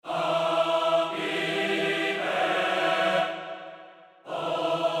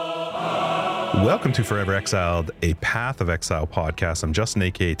Welcome to Forever Exiled, a Path of Exile podcast. I'm Justin,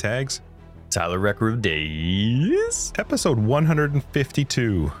 aka Tags. Tyler Record of Days. Episode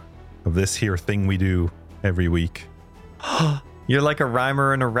 152 of this here thing we do every week. You're like a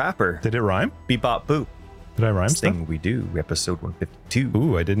rhymer and a rapper. Did it rhyme? Bebop boop. Did I rhyme This stuff? thing we do, episode 152.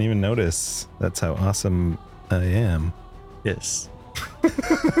 Ooh, I didn't even notice. That's how awesome I am. Yes.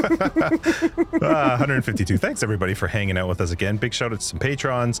 152. Thanks everybody for hanging out with us again. Big shout out to some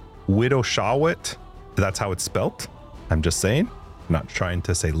patrons. Widow Shawit, that's how it's spelt. I'm just saying. I'm not trying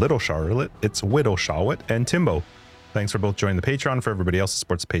to say Little Charlotte. It's Widow Shawit and Timbo. Thanks for both joining the Patreon. For everybody else who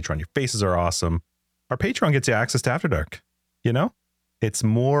supports the Patreon, your faces are awesome. Our Patreon gets you access to After Dark. You know, it's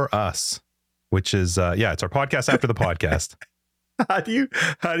more us, which is it's our podcast after the podcast. How do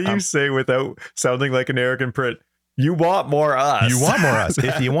you say without sounding like an arrogant prick? You want more us. You want more us.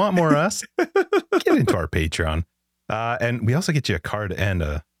 If you want more us, get into our Patreon. And we also get you a card and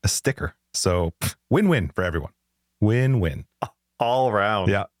a sticker. So win-win for everyone. Win-win. All around.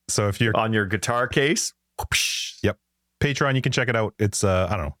 Yeah. So if you're on your guitar case. Whoosh. Yep. Patreon, you can check it out. It's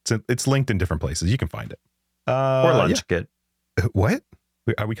I don't know. It's linked in different places. You can find it. Or lunch kit. What?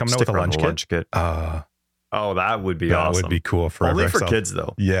 Are we coming out with a lunch kit? Oh, that would be awesome. That would be cool for Only Forever for Exiled. kids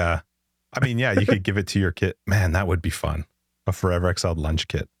though. Yeah. I mean, yeah, you could give it to your kid. Man, that would be fun. A Forever Exiled lunch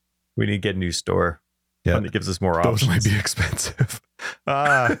kit. We need to get a new store. Yeah. One that gives us more Those options. might be expensive.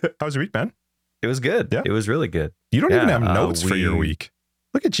 How was your week, man? It was good. Yeah. It was really good. You don't even have notes for your we- week.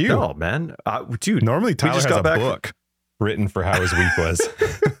 Look at you. No, man. Dude. Normally Tyler just has got a back book written for how his week was.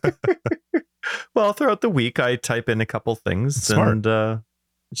 Well, throughout the week, I type in a couple things. Smart. And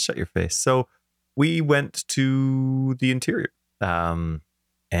shut your face. So we went to the interior,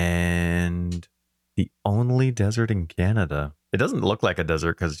 and the only desert in Canada. It doesn't look like a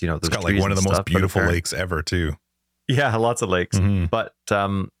desert because It's there's got like trees one of the and most stuff, but beautiful apparently- lakes ever too. Yeah, lots of lakes. Mhm. But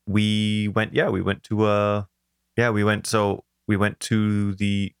we went to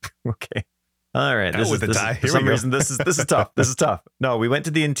the okay. All right. Out with the tie. For Here some we go. reason, this is tough. This is tough. No, we went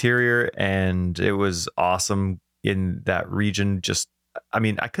to the interior and it was awesome in that region. I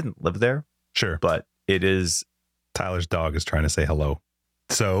mean, I couldn't live there, Sure. but it is. Tyler's dog is trying to say hello.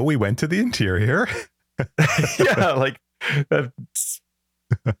 So we went to the interior. Yeah, like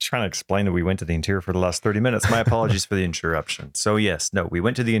trying to explain that we went to the interior for the last 30 minutes. My apologies for the interruption. So yes, no, we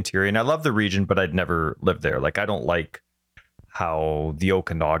went to the interior and I love the region, but I'd never lived there. Like I don't like how the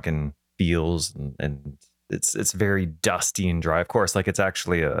Okanagan feels and it's very dusty and dry. Of course, like it's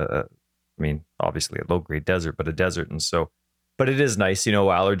actually obviously a low grade desert, but a desert. And so, but it is nice,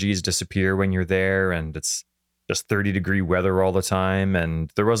 allergies disappear when you're there and it's just 30-degree weather all the time. And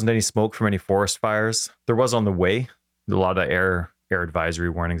there wasn't any smoke from any forest fires. There was on the way, a lot of air advisory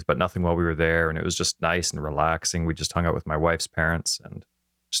warnings, but nothing while we were there. And it was just nice and relaxing. We just hung out with my wife's parents and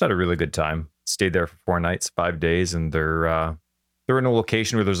just had a really good time. Stayed there for 4 nights, 5 days. And they're in a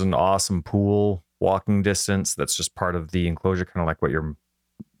location where there's an awesome pool, walking distance. That's just part of the enclosure, kind of like what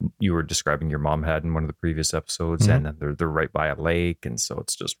you were describing your mom had in one of the previous episodes. Mhm. And then they're right by a lake. And so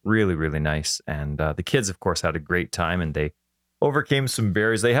it's just really, really nice. And the kids, of course, had a great time and they overcame some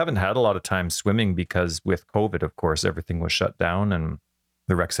barriers. They haven't had a lot of time swimming because with COVID, of course, everything was shut down and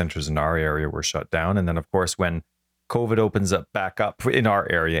the rec centers in our area were shut down. And then, of course, when COVID opens up back up in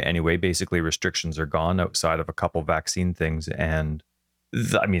our area anyway, basically restrictions are gone outside of a couple vaccine things. And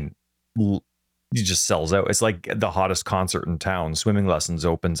it just sells out. It's like the hottest concert in town. Swimming lessons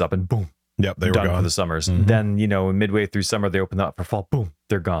opens up and boom, Yep, they were done for gone. the summers. Mhm. Then, midway through summer, they open up for fall. Boom,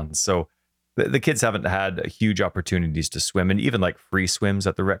 they're gone. So the kids haven't had huge opportunities to swim. And even like free swims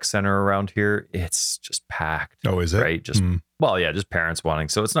at the rec center around here, it's just packed. Oh, is it? Right? Just Mm. just parents wanting.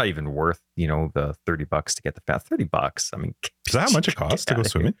 So it's not even worth, the $30 to get the fat. $30. I mean, Is that how much it costs to get go outta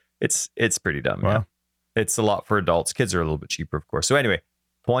swimming? here. It's pretty dumb. Wow. Yeah. It's a lot for adults. Kids are a little bit cheaper, of course. So anyway,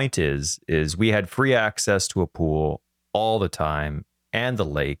 point is we had free access to a pool all the time and the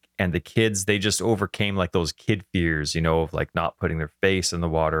lake, and the kids, they just overcame like those kid fears, of like not putting their face in the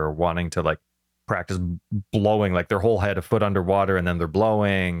water or wanting to like practice blowing like their whole head a foot underwater and then they're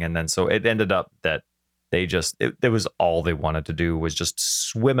blowing. And then so it ended up that they just, it was all they wanted to do was just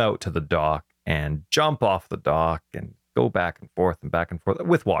swim out to the dock and jump off the dock and go back and forth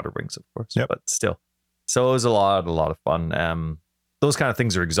with water wings, of course, Yep. but still. So it was a lot of fun. Those kind of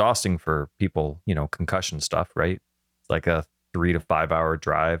things are exhausting for people, concussion stuff, right? It's like a 3 to 5 hour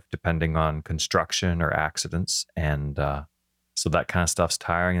drive, depending on construction or accidents. And so that kind of stuff's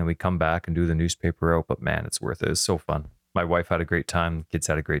tiring. And we come back and do the newspaper route, but man, it's worth it. It's so fun. My wife had a great time. The kids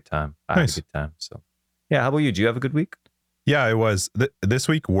had a great time. I Nice. had a good time. So yeah. How about you? Do you have a good week? Yeah, it was. This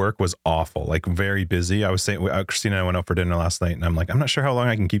week work was awful, like very busy. I was saying, Christina and I went out for dinner last night, and I'm like, I'm not sure how long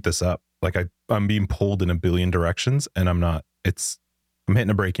I can keep this up. Like I'm being pulled in a billion directions, and I'm not. I'm hitting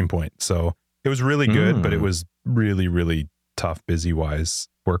a breaking point. So it was really good, but it was really, really tough, busy wise,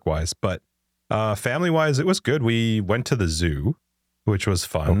 work wise. But family wise, it was good. We went to the zoo, which was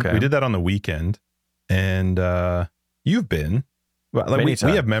fun. Okay. We did that on the weekend, and you've been. Well, like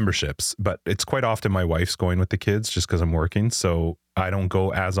we have memberships, but it's quite often my wife's going with the kids just because I'm working. So I don't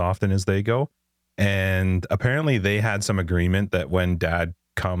go as often as they go. And apparently they had some agreement that when dad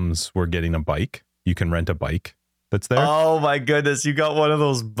comes, we're getting a bike. You can rent a bike that's there. Oh my goodness. You got one of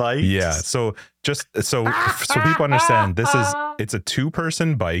those bikes? Yeah. So so people understand, it's a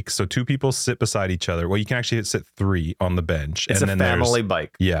 2-person bike. So 2 people sit beside each other. Well, you can actually sit 3 on the bench. It's a family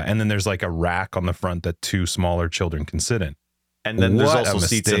bike. Yeah. And then there's like a rack on the front that 2 smaller children can sit in. And then there's also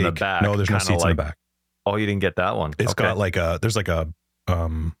seats in the back. No, there's no seats in the back. Oh, you didn't get that one. It's got there's like a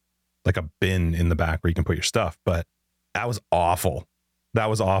bin in the back where you can put your stuff, but that was awful. That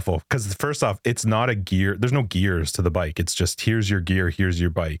was awful. Because first off, it's not a gear. There's no gears to the bike. It's just, here's your gear, here's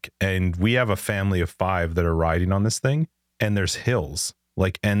your bike. And we have a family of 5 that are riding on this thing, and there's hills.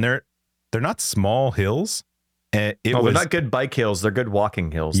 And they're not small hills. They're not good bike hills. They're good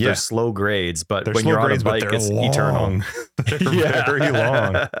walking hills. Yeah. They're slow grades, but they're when you're on a bike, it's long. Eternal. They're very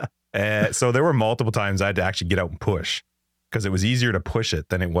long. So there were multiple times I had to actually get out and push, because it was easier to push it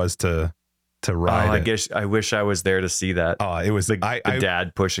than it was to ride it. I wish I was there to see that. It was the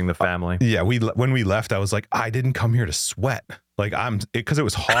dad pushing the family. Yeah, when we left, I was like, I didn't come here to sweat. Like because it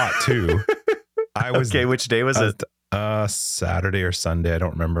was hot too. I was okay. Which day was it? Saturday or Sunday. I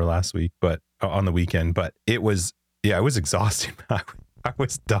don't remember last week, but on the weekend. But it was exhausting. I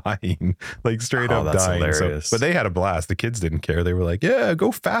was dying, like straight up dying. Hilarious. But they had a blast. The kids didn't care. They were like, yeah,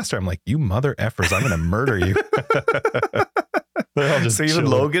 go faster. I'm like, you mother effers, I'm going to murder you. So even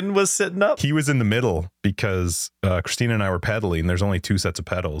Logan was sitting up? He was in the middle because Christina and I were pedaling. There's only 2 sets of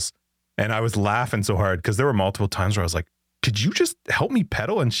pedals. And I was laughing so hard because there were multiple times where I was like, could you just help me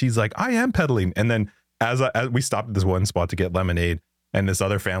pedal? And she's like, I am pedaling. And then as we stopped at this one spot to get lemonade, and this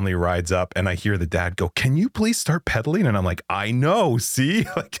other family rides up, and I hear the dad go, can you please start pedaling? And I'm like, I know, see?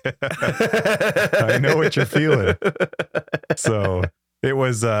 I know what you're feeling. So it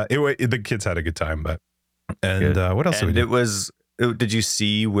was, the kids had a good time, but, what else? Did you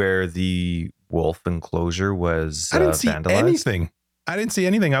see where the wolf enclosure was I didn't see vandalized?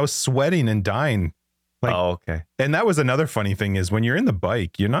 anything. I was sweating and dying. Okay. And that was another funny thing is when you're in the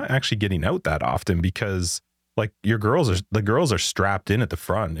bike, you're not actually getting out that often because the girls are strapped in at the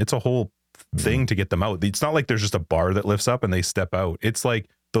front. It's a whole thing to get them out. It's not like there's just a bar that lifts up and they step out. It's like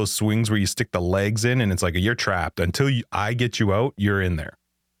those swings where you stick the legs in and it's like you're trapped until I get you out, you're in there.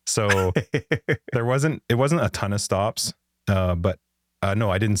 So it wasn't a ton of stops. But no,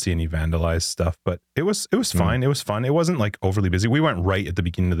 I didn't see any vandalized stuff, but it was fine. It was fun. It wasn't like overly busy. We went right at the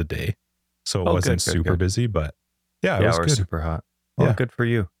beginning of the day, so it wasn't super busy, but it was good. Super hot. Well, good for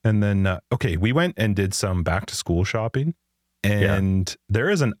you. And then, we went and did some back to school shopping, and there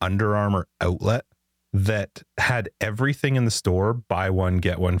is an Under Armour outlet that had everything in the store, buy one,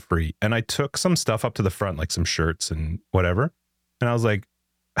 get one free. And I took some stuff up to the front, like some shirts and whatever. And I was like,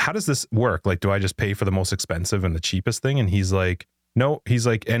 how does this work? Like, do I just pay for the most expensive and the cheapest thing? And he's like, no, he's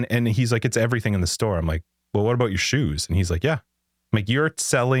like, and he's like, it's everything in the store. I'm like, well, what about your shoes? And he's like, yeah. I'm like, you're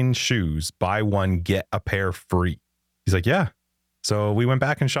selling shoes, buy one, get a pair free. He's like, yeah. So we went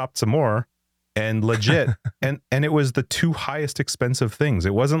back and shopped some more, and legit. and it was the 2 highest expensive things.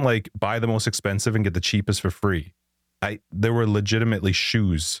 It wasn't like buy the most expensive and get the cheapest for free. There were legitimately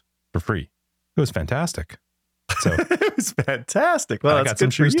shoes for free. It was fantastic. So it was fantastic. Well, I got some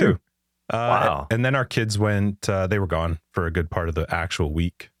shoes too. Wow. And then our kids went, they were gone for a good part of the actual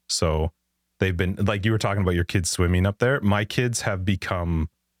week. So they've been, like you were talking about your kids swimming up there. My kids have become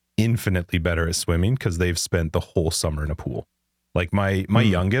infinitely better at swimming because they've spent the whole summer in a pool. Like my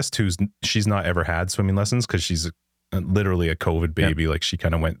youngest, she's not ever had swimming lessons because she's literally a COVID baby. Yep. Like she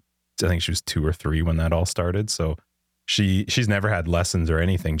kind of went, I think she was 2 or 3 when that all started. So she's never had lessons or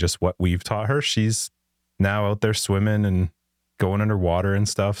anything, just what we've taught her. She's now out there swimming and going underwater and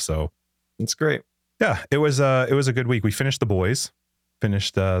stuff. So it's great. Yeah, it was a good week. We finished The Boys,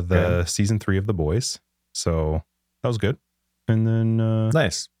 the season 3 of The Boys. So that was good. And then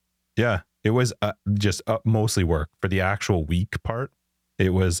nice. Yeah, it was just mostly work for the actual week part.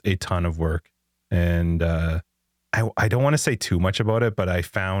 It was a ton of work, and I don't want to say too much about it, but I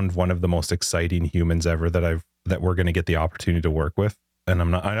found one of the most exciting humans ever that we're going to get the opportunity to work with. And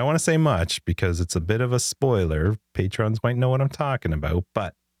I don't want to say much because it's a bit of a spoiler. Patrons might know what I'm talking about,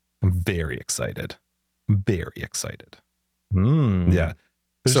 but I'm very excited. Very excited. Yeah.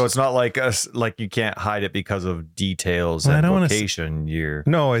 So it's not like us, like you can't hide it because of details Well, I and don't wanna location. You're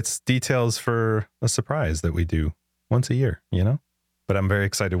No, it's details for a surprise that we do once a year, you know? But I'm very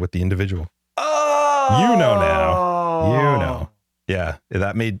excited with the individual. oh, You know now. You know. Yeah.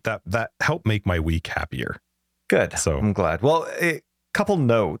 That helped make my week happier. Good. So- I'm glad. Well, a couple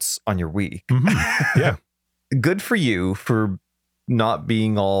notes on your week. Yeah. Good for you for not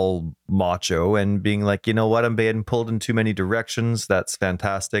being all macho and being like, you know what, I'm being pulled in too many directions. That's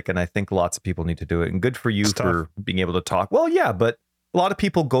fantastic. And I think lots of people need to do it. And good for you It's for being able to talk. Well, yeah, but a lot of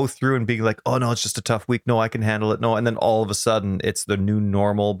people go through and being like, oh no, it's just a tough week. No, I can handle it. No. And then all of a sudden it's the new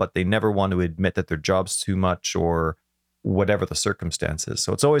normal, but they never want to admit that their job's too much or whatever the circumstances.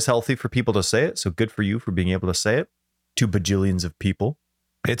 So it's always healthy for people to say it. So good for you for being able to say it to bajillions of people.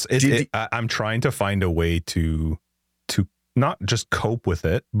 I'm trying to find a way to not just cope with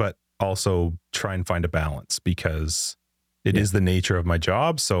it, but also try and find a balance, because it is the nature of my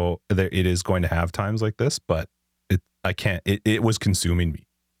job. So it is going to have times like this, but it was consuming me,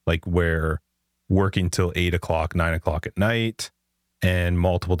 like where working till 8 o'clock, 9 o'clock at night and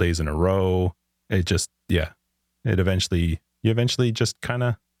multiple days in a row. You eventually just kind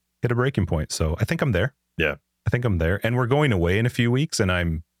of hit a breaking point. So I think I'm there. Yeah. I think I'm there, and we're going away in a few weeks, and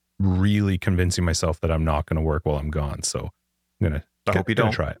I'm really convincing myself that I'm not going to work while I'm gone. So I'm hope you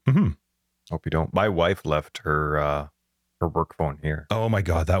don't try it. Mm-hmm. Hope you don't. My wife left her work phone here. Oh my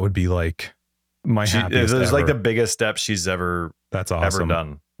God. That would be like my It happiest was ever. like the biggest step she's ever That's awesome.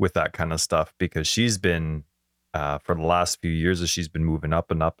 done with that kind of stuff, because she's been for the last few years as she's been moving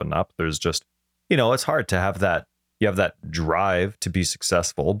up and up and up. There's just, it's hard to have that. You have that drive to be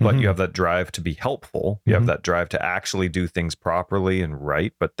successful, but you have that drive to be helpful. You have that drive to actually do things properly and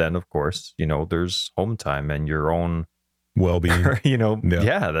right. But then, of course, there's home time and your own well-being.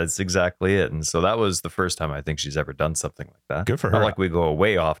 Yeah, that's exactly it. And so that was the first time I think she's ever done something like that. Good for her. Not like we go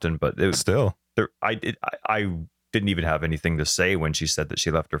away often, but it was Still. I didn't even have anything to say when she said that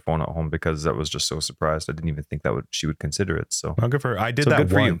she left her phone at home, because I was just so surprised. I didn't even think she would consider it. So Well, good for her. I did So that good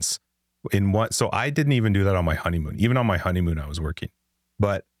for you. once. So I didn't even do that on my honeymoon. Even on my honeymoon, I was working.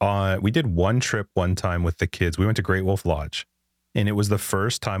 But we did one trip one time with the kids. We went to Great Wolf Lodge, and it was the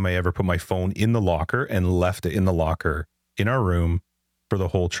first time I ever put my phone in the locker and left it in the locker in our room for the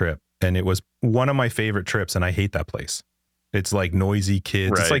whole trip. And it was one of my favorite trips, and I hate that place. It's like noisy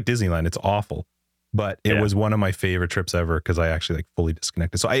kids. It's Right. like Disneyland. It's awful. But it was one of my favorite trips ever, because I actually like fully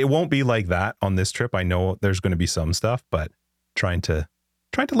disconnected. So it won't be like that on this trip. I know there's going to be some stuff, but trying to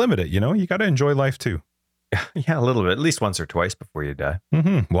limit it. You got to enjoy life too. yeah, a little bit, at least once or twice before you die.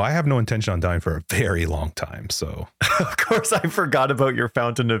 Mm-hmm. Well, I have no intention on dying for a very long time. So Of course, I forgot about your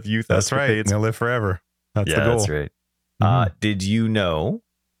fountain of youth. that's right. I'm escapades. going to live forever. That's Yeah, the goal. that's right. Mhm. Did you know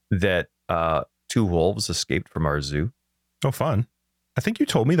that 2 wolves escaped from our zoo? Oh, fun. I think you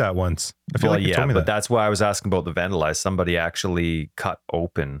told me that once. I feel Well, like you yeah, told me but that. that's why I was asking about the vandalized. Somebody actually cut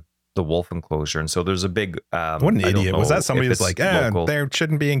open the wolf enclosure, and so there's a big. What an I don't idiot. Was know that somebody if who's it's like, local. they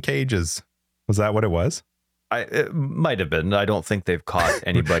shouldn't be in cages? Was that what it was? It might have been. I don't think they've caught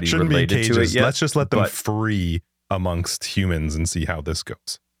anybody Shouldn't be in related to it cages. yet. Let's just let them but- free amongst humans and see how this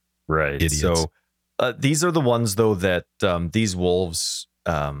goes. Right. Idiots. So these are the ones though that these wolves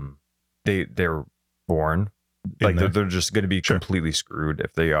they're born like there. they're just going to be Sure. completely screwed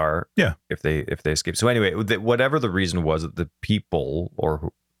if they are. Yeah. If they escape. So anyway, whatever the reason was that the people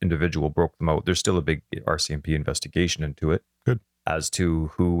or individual broke them out, there's still a big RCMP investigation into it. Good. As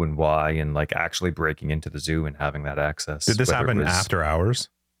to who and why, and like actually breaking into the zoo and having that access. Did this whether it happen was- after hours?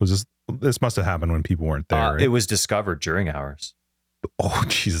 This must have happened when people weren't there. Right? It was discovered during ours. Oh,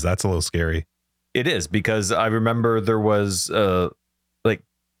 Jesus, that's a little scary. It is, because I remember there was like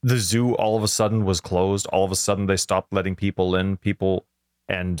the zoo all of a sudden was closed. All of a sudden they stopped letting people in.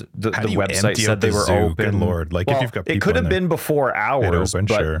 And the How do you website empty said out they the were zoo? open. Good Lord. Like, if you've got it people could in have there. been before hours, opened,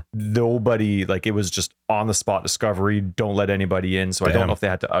 but sure. nobody, like, it was just on the spot discovery. Don't let anybody in. So I don't Damn. know if they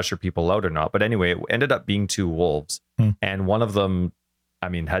had to usher people out or not. But anyway, it ended up being 2 wolves, and one of them, I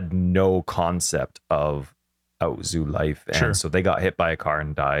mean, had no concept of out zoo life, and Sure. so they got hit by a car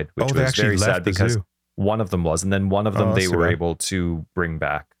and died, which they was actually very left sad the because zoo. one of them was, and then one of them Oh, they that's too were bad. able to bring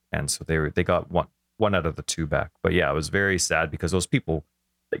back, and so they got one out of the 2 back. But yeah, it was very sad because those people,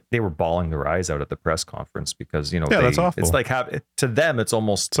 like, they were bawling their eyes out at the press conference because that's awful. it's like to them it's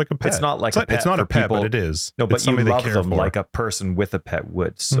almost It's like a pet. it's not like a pet it's not for a pet, people. but it is. No, but It's you somebody they love care them for. like a person with a pet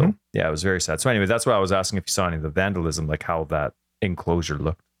would. So Mhm. yeah, it was very sad. So anyway, that's why I was asking if you saw any of the vandalism, like how that enclosure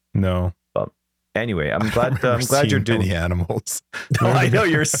looked. No. Anyway, I'm I've glad never I'm glad you're seen doing many animals. No, I know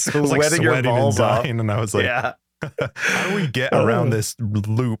you're I was, like, sweating your sweating balls and off. dying, and I was like, Yeah. How do we get around this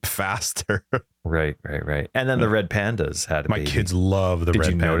loop faster? Right. And then the red pandas had a My baby. kids love the Did red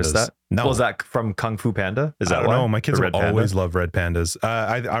you pandas. notice that? No. Was that from Kung Fu Panda? Is I that don't why? know. My kids The will red panda? always love red pandas.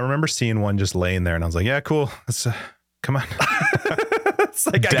 I remember seeing one just laying there and I was like, yeah, cool. Let's come on. It's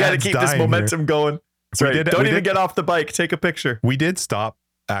like, I gotta Dad's keep this dying momentum going. That's We right. did- Don't we even did- get off the bike. Take a picture. We did stop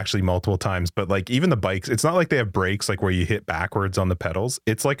actually multiple times, but like even the bikes, it's not like they have brakes like where you hit backwards on the pedals.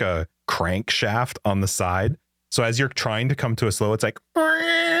 It's like a crankshaft on the side. So as you're trying to come to a slow, it's like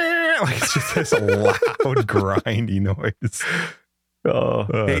it's just this loud grindy noise.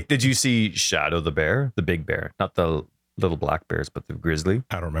 Hey, did you see Shadow the bear? The big bear, not the little black bears, but the grizzly.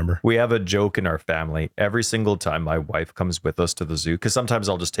 I don't remember. We have a joke in our family. Every single time my wife comes with us to the zoo, because sometimes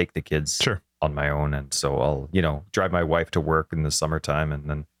I'll just take the kids Sure. on my own. And so I'll, drive my wife to work in the summertime and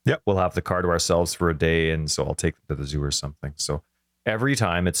then Yep. we'll have the car to ourselves for a day. And so I'll take them to the zoo or something. So every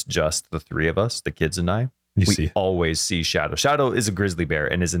time it's just the three of us, the kids and I, we see. always see Shadow. Shadow is a grizzly bear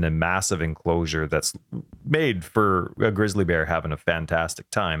and is in a massive enclosure that's made for a grizzly bear having a fantastic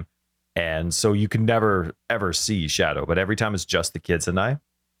time. And so you can never, ever see Shadow. But every time it's just the kids and I,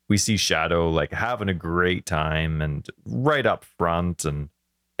 we see Shadow like having a great time and right up front. And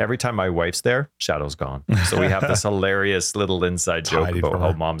every time my wife's there, Shadow's gone. So we have this hilarious little inside joke Tidy about for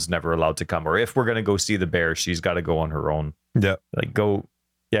how her. mom's never allowed to come. Or if we're going to go see the bear, she's got to go on her own. Yeah. Like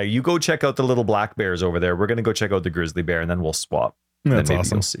you go check out the little black bears over there. We're going to go check out the grizzly bear and then we'll swap. And That's then maybe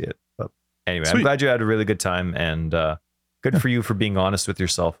awesome. you'll see it. But anyway, I'm Sweet. glad you had a really good time and good for you for being honest with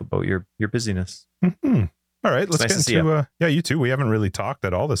yourself about your busyness. Mhm. All right, let's nice to get see into you too. We haven't really talked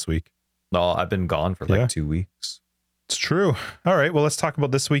at all this week. No, I've been gone for like Yeah. 2 weeks. It's true. All right, well, let's talk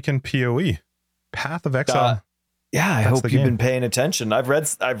about this week in PoE. Path of Exile. Yeah, I That's hope the you've game. been paying attention. I've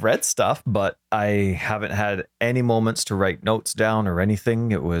read stuff, but I haven't had any moments to write notes down or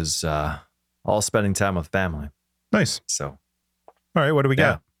anything. It was all spending time with family. Nice. So All right, what do we Yeah.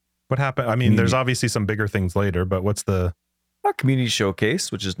 got? What happened? I mean, there's obviously some bigger things later, but what's the a community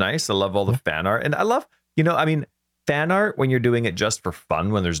showcase, which is nice. I love all the fan art. And I love, fan art when you're doing it just for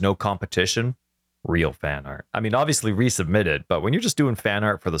fun, when there's no competition, real fan art. I mean, obviously resubmitted, but when you're just doing fan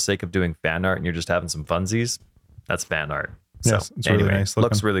art for the sake of doing fan art and you're just having some funsies, that's fan art. So Yes, it's really nice looking.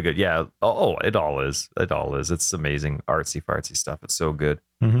 looks really good. Yeah. Oh, it all is. It all is. It's amazing artsy fartsy stuff. It's so good.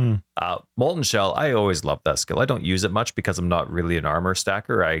 Mm-hmm. Molten Shell, I always love that skill. I don't use it much because I'm not really an armor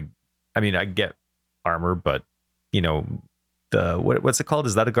stacker. I get armor, but what's it called?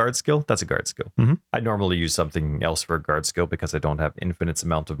 Is that a guard skill? That's a guard skill. Mhm. I normally use something else for a guard skill because I don't have infinite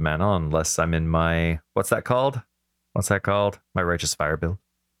amount of mana unless I'm in my what's that called? My Righteous Fire build.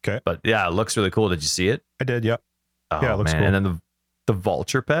 Okay. But yeah, it looks really cool. Did you see it? I did, yeah. Oh, Yeah, it looks man. cool. And then the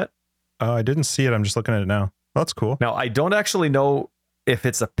vulture pet. I didn't see it. I'm just looking at it now. That's cool. Now I don't actually know if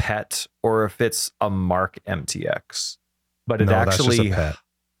it's a pet or if it's a Mark MTX, but it No, that's actually just a pet.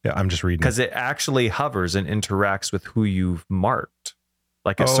 Yeah, I'm just reading. because it actually hovers and interacts with who you've marked.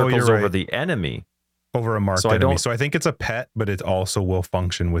 Like it Oh, circles you're over right. the enemy. Over a marked So I enemy. don't- So I think it's a pet, but it also will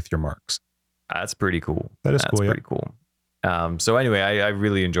function with your marks. That's pretty cool. That is That's cool, yeah. pretty cool. So anyway, I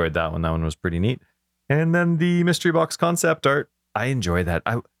really enjoyed that one. That one was pretty neat. And then the mystery box concept art, I enjoy that.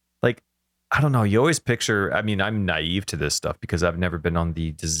 I don't know. You always picture, I'm naive to this stuff because I've never been on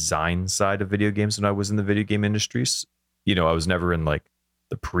the design side of video games when I was in the video game industries. I was never in like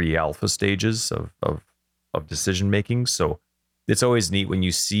the pre-alpha stages of decision making. So it's always neat when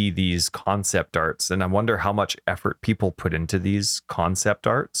you see these concept arts, and I wonder how much effort people put into these concept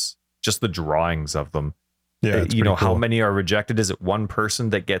arts, just the drawings of them. Yeah, it's pretty how cool. many are rejected? Is it one person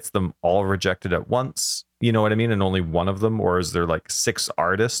that gets them all rejected at once? You know what I mean? And only one of them? Or is there like 6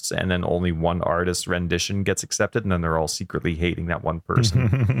 artists and then only one artist rendition gets accepted and then they're all secretly hating that one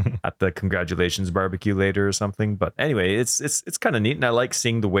person at the congratulations barbecue later or something? But anyway, it's kind of neat. And I like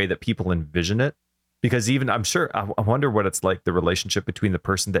seeing the way that people envision it, because even I wonder what it's like, the relationship between the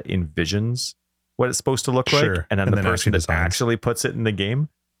person that envisions what it's supposed to look Sure. like and then And the then person actually that designs. actually puts it in the game.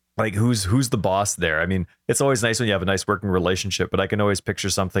 Like who's the boss there? I mean, it's always nice when you have a nice working relationship, but I can always picture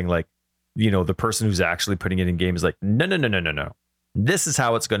something like, the person who's actually putting it in game is like, no. This is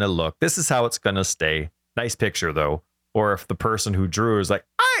how it's going to look. This is how it's going to stay. Nice picture though. Or if the person who drew is like,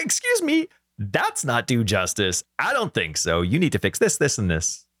 excuse me, that's not do justice. I don't think so. You need to fix this, this, and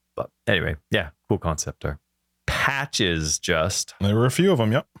this. But anyway, yeah, cool concept art. Patches just. There were a few of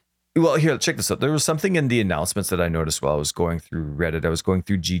them, yep. Well, here, check this out. There was something in the announcements that I noticed while I was going through Reddit. I was going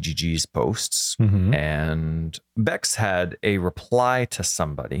through GGG's posts, Mm-hmm. and Bex had a reply to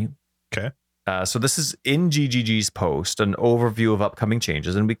somebody. Okay. So this is in GGG's post, an overview of upcoming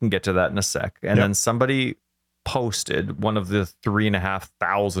changes, and we can get to that in a sec. And Yep. then somebody posted, one of the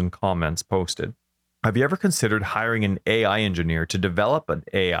 3,500 comments posted, Have you ever considered hiring an AI engineer to develop an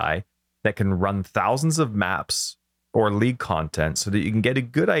AI that can run thousands of maps or league content so that you can get a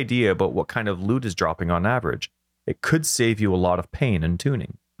good idea about what kind of loot is dropping on average? It could save you a lot of pain and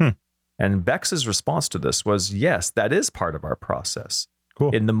tuning. And Bex's response to this was, yes, that is part of our process. Cool.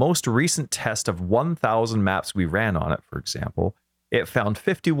 In the most recent test of 1,000 maps we ran on it, for example, it found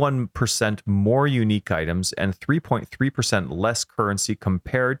 51% more unique items and 3.3% less currency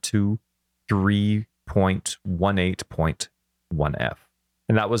compared to 3.18.1F.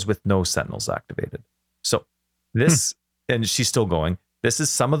 And that was with no sentinels activated. So this, and she's still going, this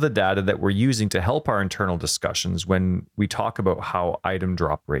is some of the data that we're using to help our internal discussions when we talk about how item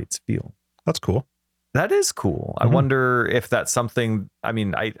drop rates feel. That's cool. That is cool. I wonder if that's something, I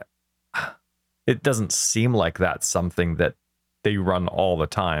mean, it doesn't seem like that's something that they run all the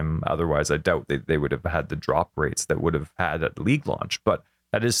time. Otherwise, I doubt they would have had the drop rates that would have had at league launch. But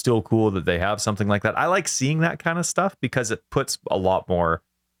that is still cool that they have something like that. I like seeing that kind of stuff because it puts a lot more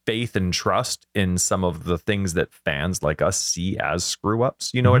faith and trust in some of the things that fans like us see as screw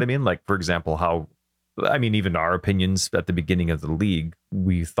ups. You know what I mean? Like, for example, even our opinions at the beginning of the league,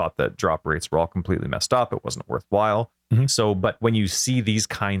 we thought that drop rates were all completely messed up. It wasn't worthwhile. So, but when you see these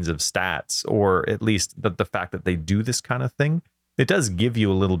kinds of stats, or at least the fact that they do this kind of thing, it does give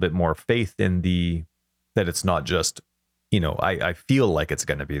you a little bit more faith in that it's not just, I feel like it's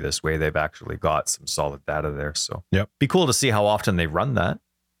going to be this way. They've actually got some solid data there. So be cool to see how often they run that.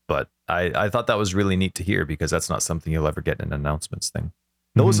 But I thought that was really neat to hear because that's not something you'll ever get in an announcements thing.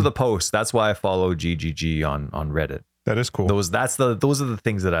 Those are the posts. That's why I follow GGG on Reddit. That is cool. Those are the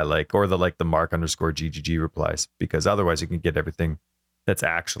things that I like, or the Mark_GGG replies, because otherwise you can get everything that's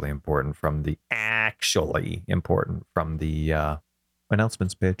actually important from the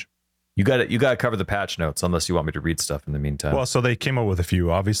announcements page. You got to cover the patch notes unless you want me to read stuff in the meantime. Well, so they came up with a few.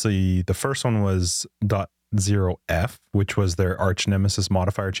 Obviously, the first one was .0F, which was their arch nemesis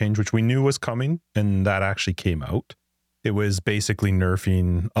modifier change, which we knew was coming, and that actually came out. It was basically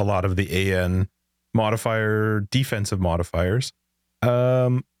nerfing a lot of the AN defensive modifiers.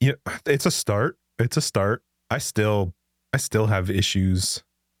 It's a start. I still have issues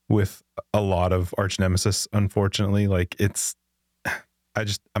with a lot of arch nemesis, unfortunately. Like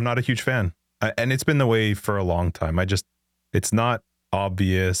I'm not a huge fan. And it's been the way for a long time. It's not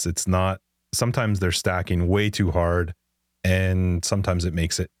obvious. Sometimes they're stacking way too hard, and sometimes it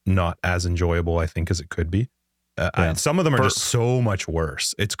makes it not as enjoyable, I think, as it could be. Some of them are just so much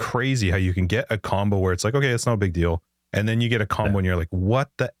worse. It's crazy how you can get a combo where it's like, okay, it's no big deal. And then you get a combo and you're like,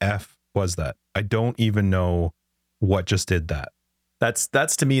 what the F was that? I don't even know what just did that. That's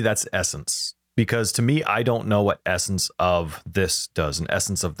to me, that's essence. Because to me, I don't know what essence of this does and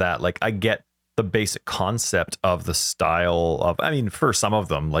essence of that. Like, I get the basic concept of the style of, for some of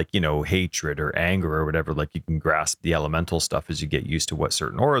them, like, hatred or anger or whatever, like you can grasp the elemental stuff as you get used to what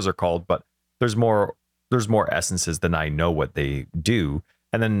certain auras are called, but there's more essences than I know what they do.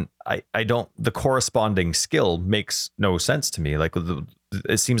 And then the corresponding skill makes no sense to me. Like,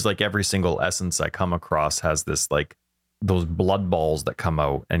 it seems like every single essence I come across has this, like, those blood balls that come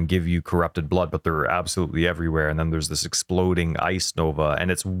out and give you corrupted blood, but they're absolutely everywhere. And then there's this exploding ice nova, and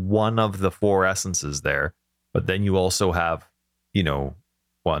it's one of the 4 essences there. But then you also have, 1,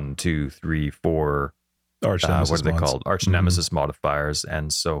 2, 3, 4 arch nemesis what are they called? Arch nemesis modifiers.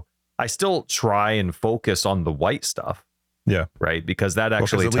 And so I still try and focus on the white stuff. Yeah. Right. Because that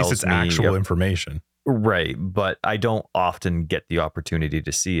actually at least it's actual information. Right. But I don't often get the opportunity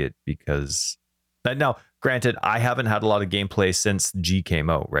to see it because now, granted, I haven't had a lot of gameplay since G came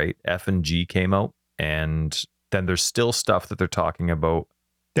out, right? F and G came out. And then there's still stuff that they're talking about.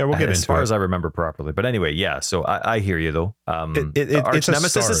 Yeah, we'll get into it. As far as I remember properly. But anyway, yeah. So I hear you, though. Arch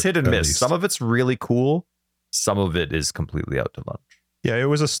Nemesis is hit and miss. Some of it's really cool. Some of it is completely out to lunch. Yeah, it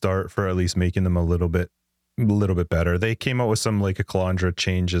was a start for at least making them a little bit better. They came out with some like a Calandra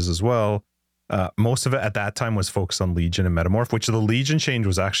changes as well. Most of it at that time was focused on Legion and Metamorph, which the Legion change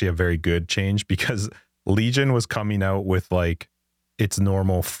was actually a very good change because Legion was coming out with like its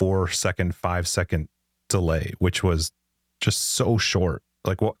normal 4-second, 5-second delay, which was just so short.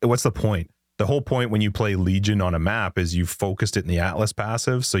 Like, what's the point? The whole point when you play Legion on a map is you focused it in the Atlas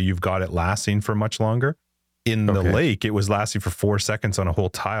passive, so you've got it lasting for much longer. In the lake, it was lasting for 4 seconds on a whole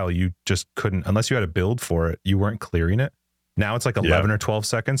tile. You just couldn't, unless you had a build for it, you weren't clearing it. Now it's like 11 or 12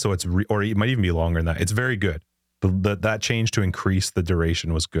 seconds, so it's or it might even be longer than that. It's very good. That change to increase the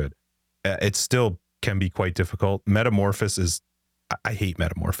duration was good. It still can be quite difficult. Metamorphosis is, I hate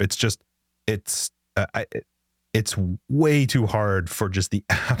Metamorph. It's way too hard for just the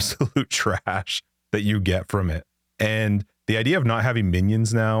absolute trash that you get from it. And the idea of not having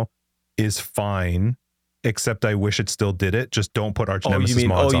minions now is fine, except I wish it still did it. Just don't put Arch Oh, Nemesis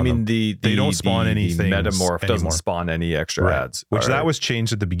mods on them. they don't spawn anything. The Metamorph doesn't anymore. spawn any extra ads. Which that was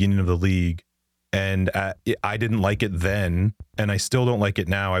changed at the beginning of the league. And I didn't like it then, and I still don't like it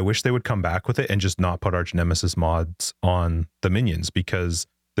now. I wish they would come back with it and just not put Arch Nemesis mods on the minions, because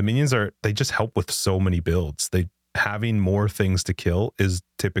the minions they just help with so many builds. Having more things to kill is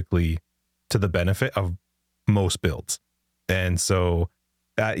typically to the benefit of most builds. And so,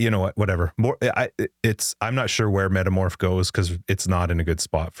 you know what, whatever. I'm not sure where Metamorph goes because it's not in a good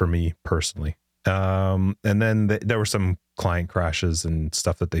spot for me personally. And then there were some client crashes and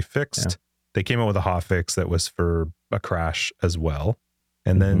stuff that they fixed. Yeah. They came out with a hotfix that was for a crash as well.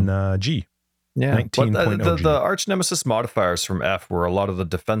 And then G. Yeah, 19.0 the Arch Nemesis modifiers from F were a lot of the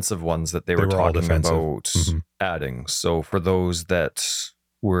defensive ones that they were talking about adding. So for those that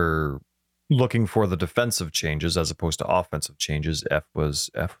were looking for the defensive changes as opposed to offensive changes, F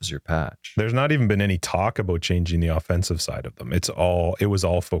was your patch. There's not even been any talk about changing the offensive side of them. It was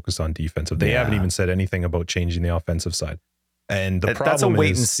all focused on defensive. They haven't even said anything about changing the offensive side. And the problem that's a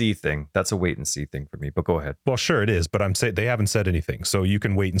wait and see thing. That's a wait and see thing for me, but go ahead. Well, sure it is, but I'm saying they haven't said anything. So you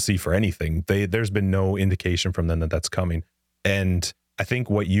can wait and see for anything. There's been no indication from them that that's coming. And I think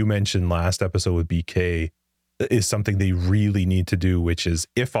what you mentioned last episode with BK is something they really need to do, which is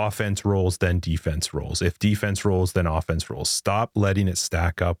if offense rolls, then defense rolls. If defense rolls, then offense rolls. Stop letting it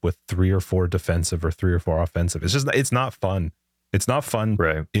stack up with 3 or 4 defensive or 3 or 4 offensive. It's not fun. It's not fun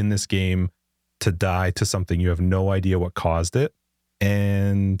in this game to die to something you have no idea what caused it.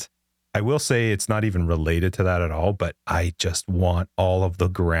 And I will say it's not even related to that at all, but I just want all of the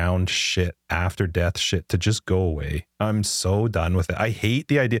ground shit, after death shit to just go away. I'm so done with it. I hate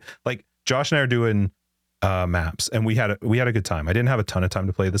the idea. Like Josh and I are doing maps, and we had a good time. I didn't have a ton of time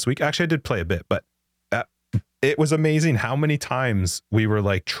to play this week. Actually, I did play a bit, but it was amazing how many times we were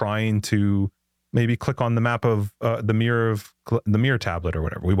like trying to maybe click on the map of the mirror tablet or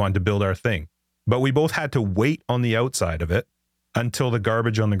whatever. We wanted to build our thing. But we both had to wait on the outside of it until the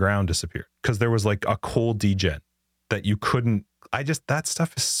garbage on the ground disappeared, because there was like a cold degen that you couldn't. That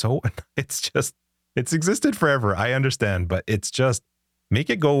stuff is so, it's existed forever. I understand, but it's just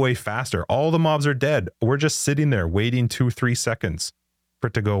make it go away faster. All the mobs are dead. We're just sitting there waiting 2-3 seconds for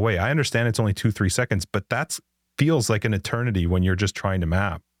it to go away. I understand it's only 2-3 seconds, but that feels like an eternity when you're just trying to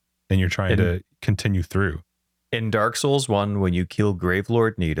map and you're trying to continue through. In Dark Souls 1, when you kill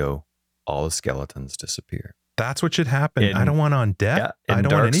Gravelord Nito, all the skeletons disappear. That's what should happen. I don't want undead. Yeah, I don't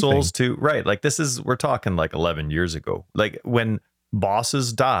Dark want anything. Souls 2, right? Like we're talking like 11 years ago. Like when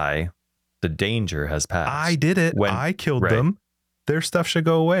bosses die, the danger has passed. I did it. I killed them. Their stuff should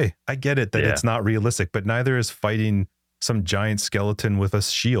go away. I get it that it's not realistic, but neither is fighting some giant skeleton with a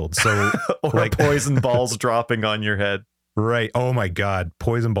shield. So or like poison balls dropping on your head. Right. Oh my God.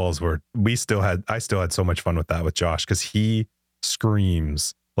 Poison balls I still had so much fun with that with Josh, because he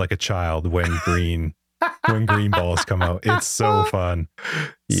screams like a child when green balls come out. It's so fun.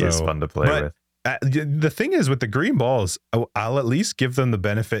 He is fun to play with. The thing is with the green balls, I'll at least give them the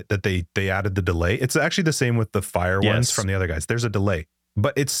benefit that they added the delay. It's actually the same with the fire ones from the other guys. There's a delay,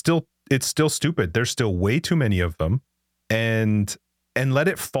 but it's still stupid. There's still way too many of them, and let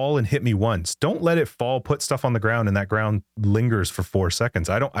it fall and hit me once. Don't let it fall, put stuff on the ground, and that ground lingers for 4 seconds.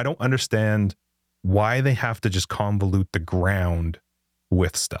 I don't understand why they have to just convolute the ground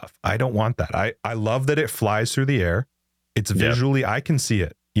with stuff. I don't want that. I love that it flies through the air. It's visually, I can see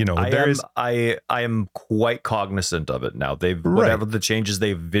it. You know, I am quite cognizant of it now. Whatever the changes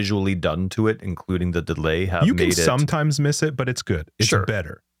they've visually done to it, including the delay, have you made can sometimes miss it, but it's good. It's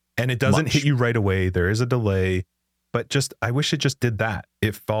better, and it doesn't hit you right away. There is a delay, but I wish it just did that.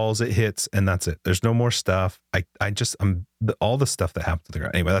 It falls, it hits, and that's it. There's no more stuff. All the stuff that happens to the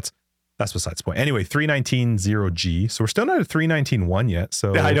ground. Anyway, that's besides the point. Anyway, 319.0G. So we're still not at 319.1 yet.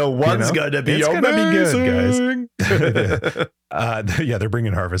 So I know one's gonna be amazing. Gonna be good, guys. They're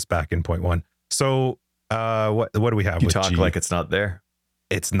bringing Harvest back in 0.1. So what do we have? You with talk G? like it's not there.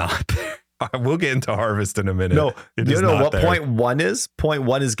 It's not there. We'll get into Harvest in a minute. No, you know what there. 0.1 is?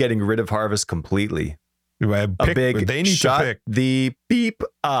 0.1 is getting rid of Harvest completely. They need to pick the beep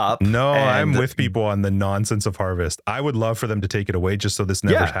up. No, I'm with people on the nonsense of Harvest. I would love for them to take it away just so this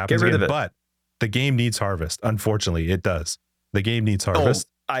never happens get rid again. Of it. But the game needs Harvest. Unfortunately, it does. The game needs Harvest.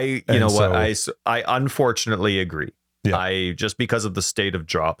 I unfortunately agree. Yeah. Just because of the state of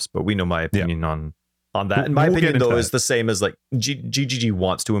drops, but we know my opinion on that. And my opinion though is the same as like GGG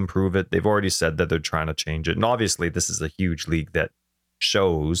wants to improve it. They've already said that they're trying to change it. And obviously this is a huge league that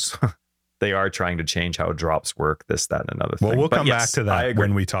shows they are trying to change how drops work, this, that, and another thing. Well, we'll come back to that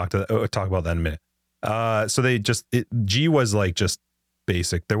when we talk about that in a minute. So G was like just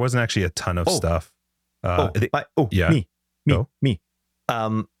basic. There wasn't actually a ton of stuff. Yeah. Me.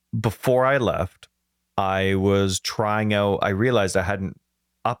 Before I left, I was trying out. I realized I hadn't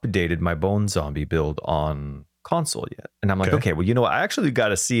updated my Bone Zombie build on console yet, and I'm like, okay, well, you know what? I actually got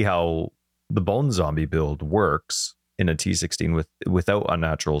to see how the Bone Zombie build works in a T16 without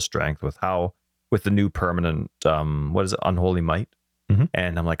Unnatural Strength, with the new permanent Unholy Might. Mm-hmm.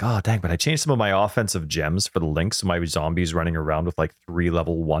 And I'm like, oh dang, but I changed some of my offensive gems for the links, so my zombies running around with like 3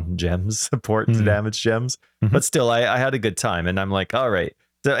 level 1 gems support to damage gems. Mm-hmm. But still, I had a good time, and I'm like, all right.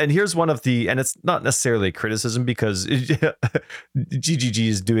 So, and here's one of the, and it's not necessarily a criticism, because GGG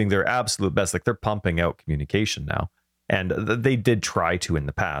is doing their absolute best. Like, they're pumping out communication now. And they did try to in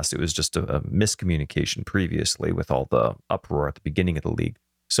the past. It was just a miscommunication previously with all the uproar at the beginning of the league.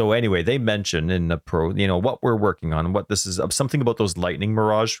 So anyway, they mentioned in the pro, what we're working on, what this is, something about those Lightning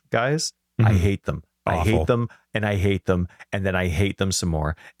Mirage guys. Mm-hmm. I hate them. Awful. I hate them, and I hate them, and then I hate them some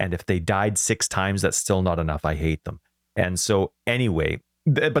more. And if they died 6 times, that's still not enough. I hate them. And so anyway,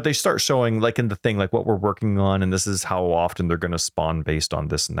 but they start showing, like, in the thing, like, what we're working on, and this is how often they're going to spawn based on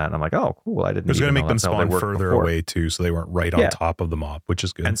this and that. And I'm like, oh, cool. I didn't. It was going to make them spawn further away too, so they weren't right on top of the mob, which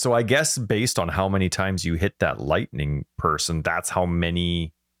is good. And so I guess based on how many times you hit that lightning person, that's how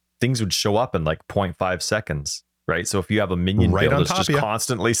many things would show up in like 0.5 seconds, right? So if you have a minion build that's just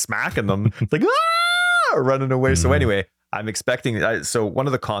constantly smacking them, like running away. So anyway, I'm expecting. So one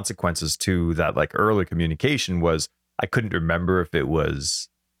of the consequences to that, like, early communication was, I couldn't remember if it was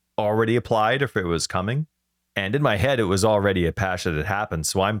already applied or if it was coming. And in my head, it was already a patch that had happened.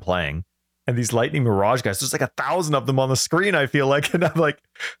 So I'm playing, and these Lightning Mirage guys, there's like 1,000 of them on the screen, I feel like. And I'm like,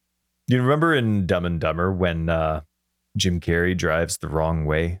 you remember in Dumb and Dumber when Jim Carrey drives the wrong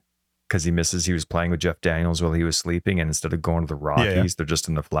way because he was playing with Jeff Daniels while he was sleeping, and instead of going to the Rockies, they're just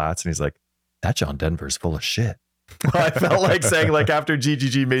in the flats. And he's like, that John Denver's full of shit. Well, I felt like saying, like, after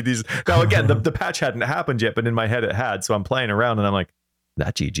GGG made these. Now, again, the patch hadn't happened yet, but in my head it had. So I'm playing around, and I'm like,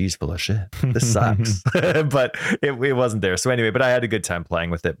 that GG's full of shit. This sucks. But it wasn't there. So anyway, but I had a good time playing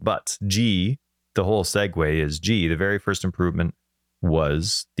with it. But G, the whole segue is G. The very first improvement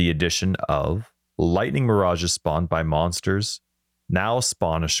was the addition of Lightning Mirages spawned by monsters now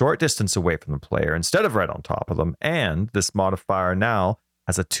spawn a short distance away from the player instead of right on top of them. And this modifier now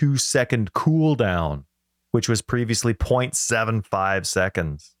has a 2-second cooldown, which was previously 0.75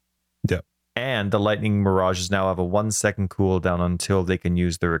 seconds. Yeah. And the Lightning Mirages now have a 1-second cooldown until they can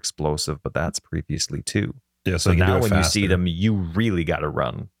use their explosive, but that's previously 2. Yeah, so now when you see them, you really got to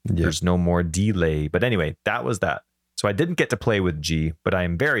run. Yeah. There's no more delay. But anyway, that was that. So I didn't get to play with G, but I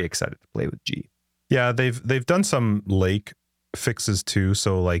am very excited to play with G. Yeah, they've done some lake fixes too.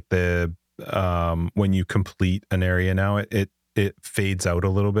 So like the when you complete an area now, it fades out a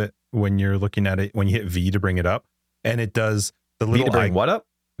little bit when you're looking at it, when you hit V to bring it up, and it does the little V to bring what up?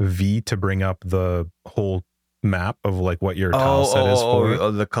 V to bring up the whole map of like what your tile set is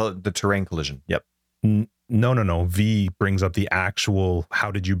for. The terrain collision. Yep. No. V brings up the actual,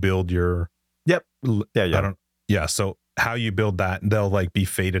 how did you build your. Yep. Yeah. So how you build that, they'll like be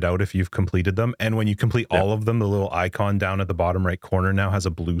faded out if you've completed them. And when you complete all of them, the little icon down at the bottom right corner now has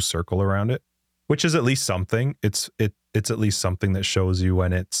a blue circle around it, which is at least something. It's at least something that shows you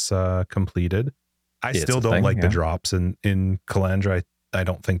when it's completed. I still don't like the drops in Calandra. I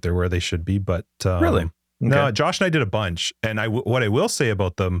don't think they're where they should be, but really? Okay. No, Josh and I did a bunch, and what I will say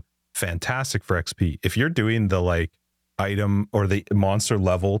about them, fantastic for XP. If you're doing the like item or the monster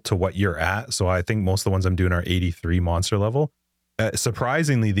level to what you're at, so I think most of the ones I'm doing are 83 monster level.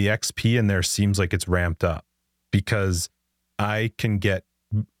 Surprisingly, the XP in there seems like it's ramped up, because I can get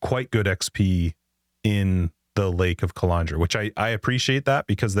quite good XP in the Lake of Calandra, which I appreciate that,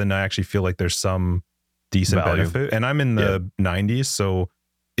 because then I actually feel like there's some decent benefit, and I'm in the 90s, so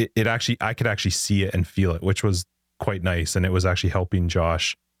it actually, I could actually see it and feel it, which was quite nice. And it was actually helping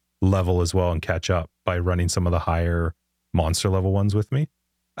Josh level as well and catch up by running some of the higher monster level ones with me.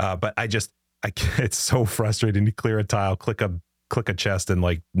 But it's so frustrating to clear a tile, click a chest, and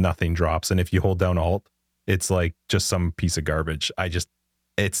like nothing drops. And if you hold down Alt, it's like just some piece of garbage. I just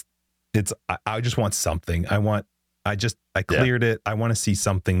want something. I cleared it. I want to see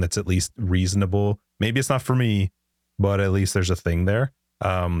something that's at least reasonable. Maybe it's not for me, but at least there's a thing there.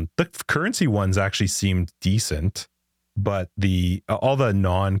 The currency ones actually seemed decent, but all the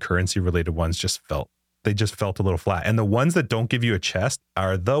non-currency related ones just felt a little flat. And the ones that don't give you a chest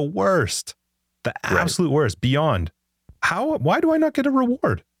are the worst, the absolute worst. Beyond. Why do I not get a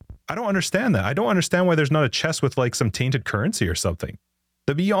reward? I don't understand that. I don't understand why there's not a chest with like some tainted currency or something.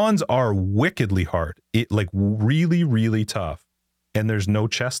 The Beyonds are wickedly hard. It like really, really tough. And there's no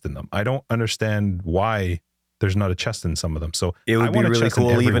chest in them. I don't understand why there's not a chest in some of them. So it I would be want a really chest in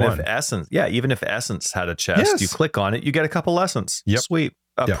cool every even one. if Essence, even if Essence had a chest, Yes. you click on it, you get a couple Essence. Yep. Sweet.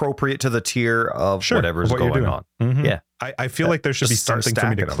 Appropriate to the tier of Sure, whatever's of what you're going doing. on. Mhm. Yeah. I feel like there should be Just start something for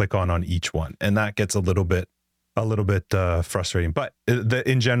me to stacking them. click on each one, and that gets a little bit frustrating. But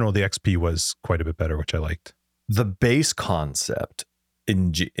in general, the XP was quite a bit better, which I liked. The base concept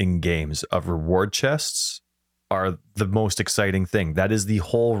in games of reward chests are the most exciting thing. That is the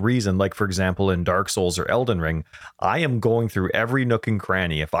whole reason. Like, for example, in Dark Souls or Elden Ring, I am going through every nook and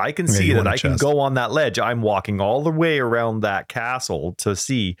cranny. If I can see that I can go on that ledge, I'm walking all the way around that castle to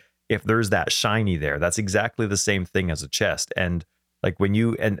see if there's that shiny there. That's exactly the same thing as a chest. And like when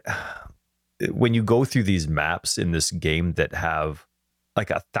you go through these maps in this game that have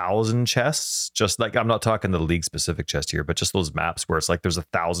like 1,000 chests, just like, I'm not talking the league specific chest here, but just those maps where it's like there's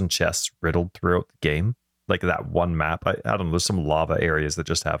 1,000 chests riddled throughout the game. Like that one map, I don't know, there's some lava areas that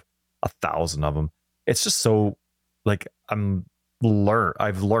just have 1,000 of them. It's just so like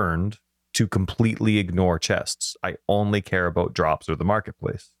I've learned to completely ignore chests. I only care about drops or the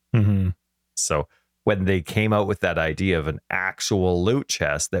marketplace. Mm-hmm. So when they came out with that idea of an actual loot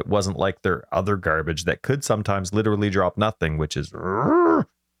chest that wasn't like their other garbage that could sometimes literally drop nothing, which is,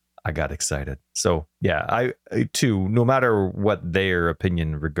 I got excited. So yeah, I too, no matter what their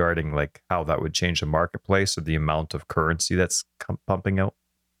opinion regarding like how that would change the marketplace or the amount of currency that's pumping out,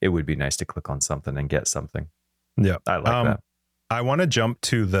 it would be nice to click on something and get something. Yeah, I like that. I want to jump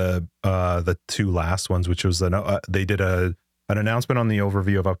to the two last ones, which was they did an announcement on the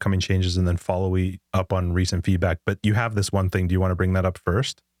overview of upcoming changes and then follow up on recent feedback. But you have this one thing. Do you want to bring that up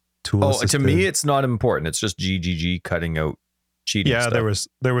first? To me, it's not important. It's just GGG cutting out cheating. Yeah, stuff.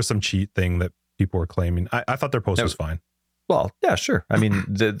 there was some cheat thing that people were claiming. I thought their post was fine. Well, yeah, sure. I mean,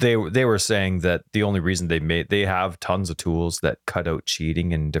 they were saying that the only reason they have tons of tools that cut out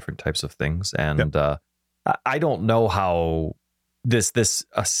cheating and different types of things, and I don't know how this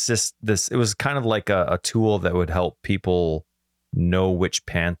assist this. It was kind of like a tool that would help people know which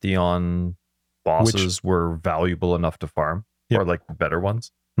Pantheon bosses were valuable enough to farm, or like the better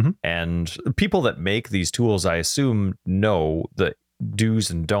ones. Mm-hmm. And people that make these tools, I assume, know the do's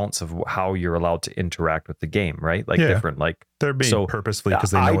and don'ts of how you're allowed to interact with the game, right? Like different, like they're being purposefully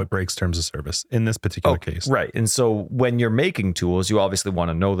because they know it breaks terms of service in this particular case, right? And so when you're making tools, you obviously want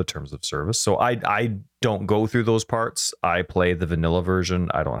to know the terms of service. So I don't go through those parts. I play the vanilla version.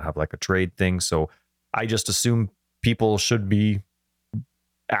 I don't have like a trade thing, so I just assume people should be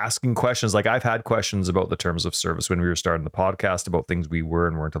asking questions. Like I've had questions about the terms of service when we were starting the podcast about things we were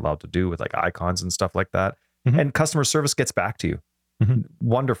and weren't allowed to do with like icons and stuff like that. Mm-hmm. And customer service gets back to you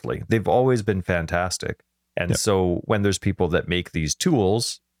wonderfully. They've always been fantastic. And so when there's people that make these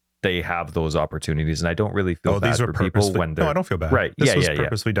tools, they have those opportunities. And I don't really feel bad for people when they're... No, I don't feel bad. Right. This was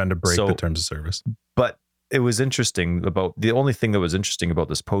purposely done to break the terms of service. But it was interesting the only thing that was interesting about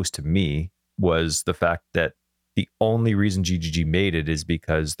this post to me was the fact that the only reason GGG made it is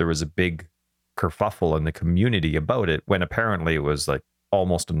because there was a big kerfuffle in the community about it, when apparently it was like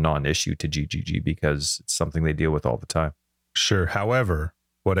almost a non-issue to GGG because it's something they deal with all the time. Sure. However,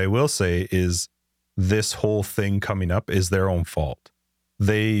 what I will say is this whole thing coming up is their own fault.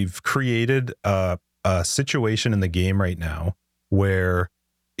 They've created a situation in the game right now where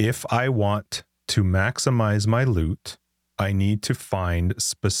if I want to maximize my loot, I need to find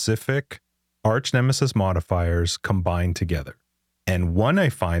specific arch nemesis modifiers combined together. And when I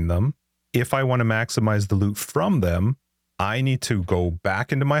find them, if I want to maximize the loot from them, I need to go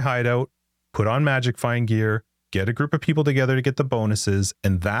back into my hideout, put on magic find gear, get a group of people together to get the bonuses,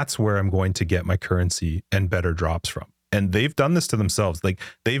 and that's where I'm going to get my currency and better drops from. And they've done this to themselves. Like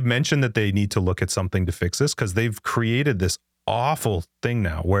they've mentioned that they need to look at something to fix this because they've created this awful thing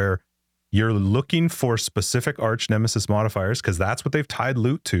now where you're looking for specific arch nemesis modifiers because that's what they've tied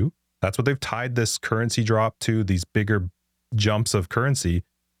loot to. That's what they've tied this currency drop to, these bigger jumps of currency.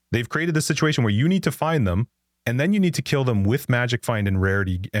 They've created this situation where you need to find them, and then you need to kill them with magic find and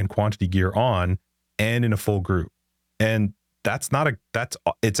rarity and quantity gear on, and in a full group. And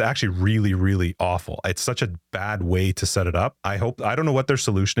it's actually really, really awful. It's such a bad way to set it up. I don't know what their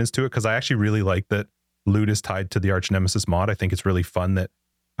solution is to it, because I actually really like that loot is tied to the arch nemesis mod. I think it's really fun that,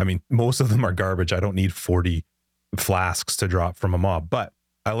 I mean, most of them are garbage. I don't need 40 flasks to drop from a mob, but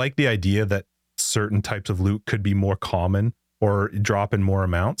I like the idea that certain types of loot could be more common or drop in more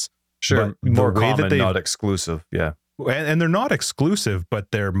amounts. Sure, more common, not exclusive. Yeah, and they're not exclusive,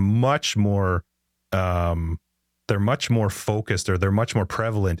 but they're much more focused, or they're much more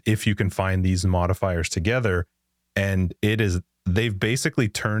prevalent if you can find these modifiers together. And they've basically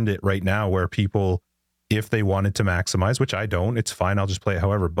turned it right now where people, if they wanted to maximize, which I don't, it's fine, I'll just play it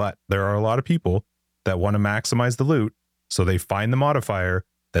however, but there are a lot of people that want to maximize the loot. So they find the modifier,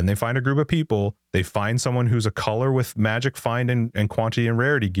 then they find a group of people, they find someone who's a color with magic find and quantity and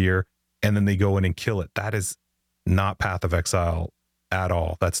rarity gear, and then they go in and kill it. That is not Path of Exile at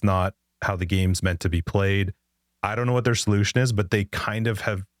all. That's not how the game's meant to be played. I don't know what their solution is, but they kind of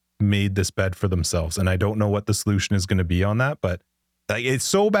have made this bed for themselves. And I don't know what the solution is going to be on that, but like, it's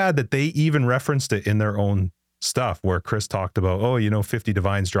so bad that they even referenced it in their own stuff where Chris talked about, 50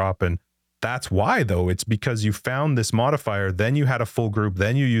 divines drop. And that's why, though. It's because you found this modifier, then you had a full group,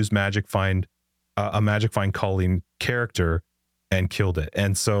 then you used magic find, a magic find calling character and killed it.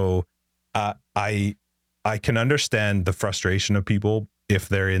 And so I can understand the frustration of people if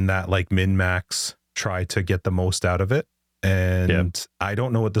they're in that like min-max, try to get the most out of it. And I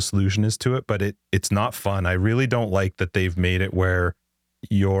don't know what the solution is to it, but it's not fun. I really don't like that they've made it where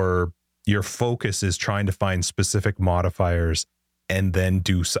your focus is trying to find specific modifiers and then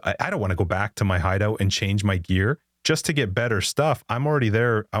do so. I don't want to go back to my hideout and change my gear just to get better stuff. I'm already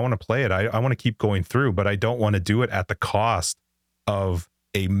there. I want to play it. I want to keep going through, but I don't want to do it at the cost of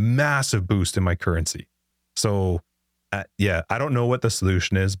a massive boost in my currency. So I don't know what the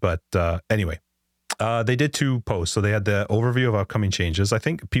solution is, but anyway, they did 2 posts. So they had the overview of upcoming changes. I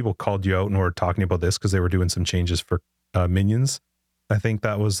think people called you out and were talking about this because they were doing some changes for minions. I think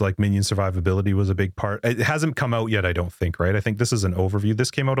that was like minion survivability was a big part. It hasn't come out yet, I don't think, right? I think this is an overview. This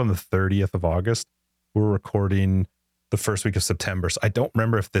came out on the 30th of August. We're recording the first week of September. So I don't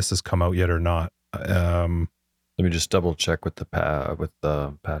remember if this has come out yet or not. Let me just double check with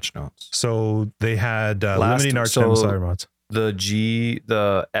the patch notes. So they had limiting arch nemesis mods.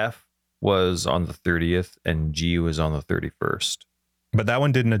 The F was on the 30th and G was on the 31st. But that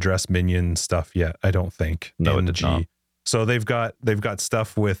one didn't address minion stuff yet, I don't think. No, it did not. So they've got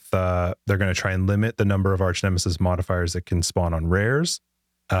stuff with they're going to try and limit the number of arch nemesis modifiers that can spawn on rares,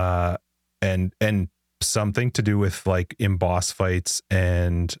 and something to do with like in boss fights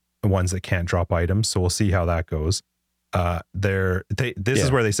and ones that can't drop items. So we'll see how that goes. This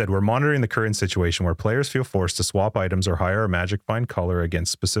is where they said we're monitoring the current situation where players feel forced to swap items or hire a magic find color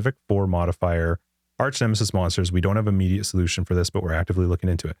against specific 4 modifier arch nemesis monsters. We don't have an immediate solution for this, but we're actively looking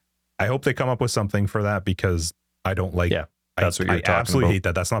into it. I hope they come up with something for that because I don't like. Yeah, that's what you're talking about. I absolutely hate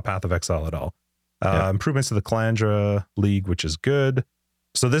that. That's not Path of Exile at all. Improvements to the Calandra League, which is good.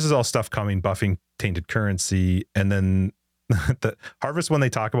 So this is all stuff coming, buffing tainted currency, and then the harvest one they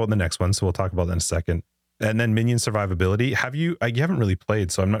talk about in the next one. So we'll talk about that in a second. And then minion survivability. You haven't really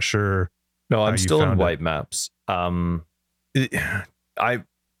played, so I'm not sure. No, I'm still in white maps. I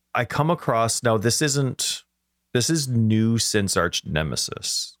come across now. This is new since Arch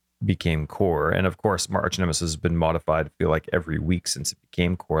Nemesis became core, and of course Arch Nemesis has been modified, I feel like, every week since it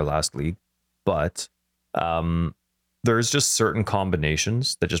became core last league. But there's just certain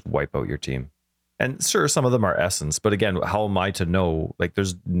combinations that just wipe out your team. And sure, some of them are essence, but again, how am I to know? Like,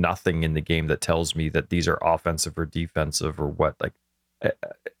 there's nothing in the game that tells me that these are offensive or defensive or what. Like,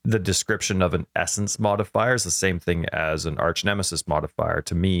 the description of an essence modifier is the same thing as an arch nemesis modifier.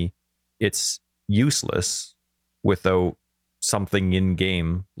 To me, it's useless without something in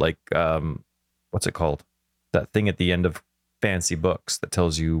game, like what's it called? That thing at the end of fancy books that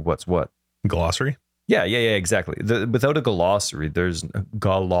tells you what's what. Glossary? Yeah, wexactly. Without a glossary, there's a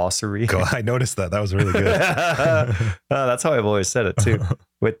glossary. I noticed that. That was really good. That's how I've always said it too.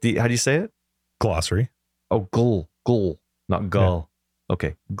 With the, how do you say it? Glossary. Oh, gull, not gull. Yeah.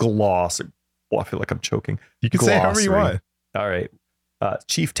 Okay, glossary. Oh, I feel like I'm choking. You can say however you want. All right,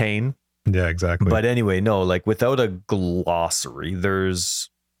 chieftain. Yeah, exactly. But anyway, no, like without a glossary, there's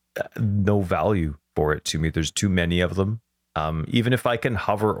no value for it to me. There's too many of them. Even if I can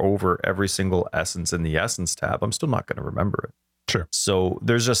hover over every single essence in the essence tab, I'm still not going to remember it. Sure. So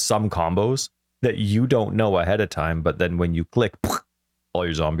there's just some combos that you don't know ahead of time, but then when you click, all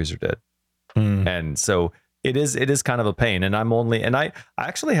your zombies are dead. And so it is kind of a pain. And I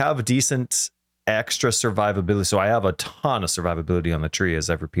actually have a decent extra survivability. So I have a ton of survivability on the tree, as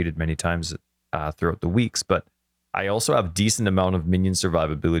I've repeated many times throughout the weeks, but I also have decent amount of minion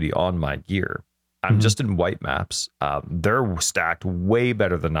survivability on my gear. I'm just in white maps. They're stacked way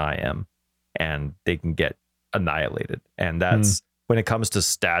better than I am, and they can get annihilated. And that's when it comes to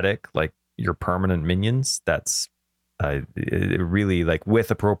static, like your permanent minions, that's it really, like, with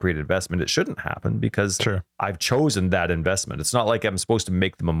appropriate investment, it shouldn't happen because I've chosen that investment. It's not like I'm supposed to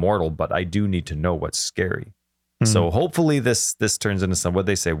make them immortal, but I do need to know what's scary. So hopefully this turns into some, what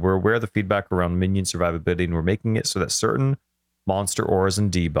they say, we're aware of the feedback around minion survivability, and we're making it so that certain monster auras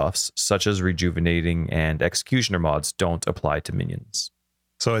and debuffs, such as rejuvenating and executioner mods, don't apply to minions.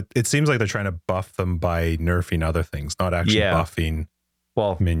 So it seems like they're trying to buff them by nerfing other things, not actually buffing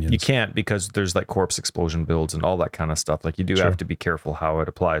Well, minions. you can't because there's like corpse explosion builds and all that kind of stuff. Like you do Sure. have to be careful how it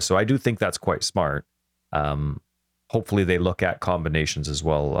applies. So I do think that's quite smart. Hopefully they look at combinations as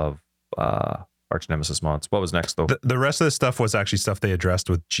well of Arch Nemesis mods. What was next though? The rest of the stuff was actually stuff they addressed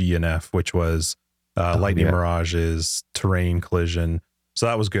with G and F, which was lightning mirages, terrain collision. So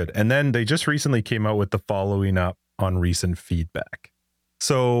that was good. And then they just recently came out with the following up on recent feedback.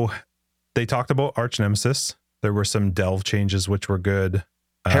 So they talked about Arch Nemesis. There were some delve changes, which were good.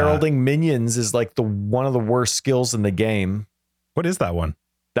 Heralding minions is like one of the worst skills in the game. What is that one?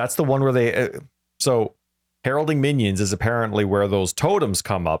 That's the one where they so heralding minions is apparently where those totems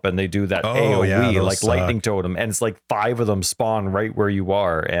come up and they do that AoE like lightning totem, and it's like 5 of them spawn right where you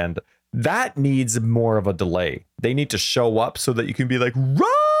are, and that needs more of a delay. They need to show up so that you can be like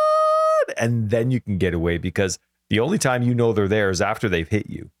run, and then you can get away, because the only time you know they're there is after they've hit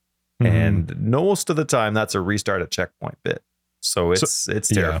you. And most of the time that's a restart at checkpoint bit. So it's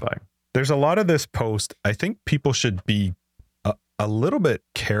terrifying. There's a lot of this post. I think people should be a little bit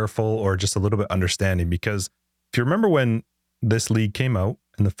careful or just a little bit understanding, because if you remember when this league came out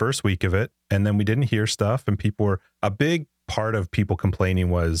in the first week of it, and then we didn't hear stuff, and people were, a big part of people complaining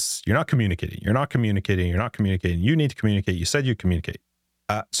was, you're not communicating. You need to communicate. You said you communicate.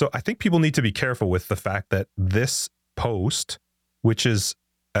 So I think people need to be careful with the fact that this post, which is,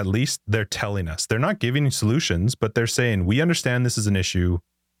 at least they're telling us, they're not giving solutions, but they're saying, we understand this is an issue.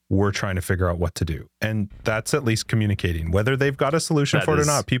 We're trying to figure out what to do. And that's at least communicating. Whether they've got a solution for it or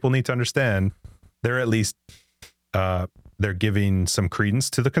not, people need to understand they're at least, they're giving some credence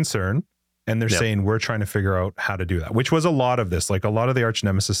to the concern. And they're saying, we're trying to figure out how to do that, which was a lot of this. Like a lot of the Arch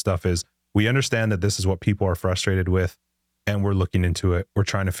Nemesis stuff is, we understand that this is what people are frustrated with, and we're looking into it. We're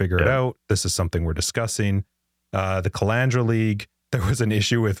trying to figure it out. This is something we're discussing. The Calandra League, there was an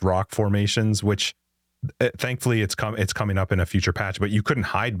issue with rock formations, which thankfully it's coming up in a future patch, but you couldn't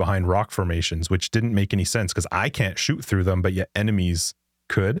hide behind rock formations, which didn't make any sense because I can't shoot through them, but yet enemies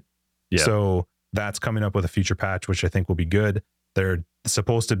could. Yeah. So that's coming up with a future patch, which I think will be good. There's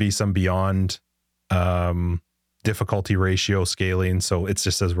supposed to be some beyond difficulty ratio scaling. So it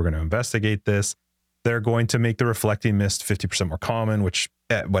just says we're going to investigate this. They're going to make the reflecting mist 50% more common, which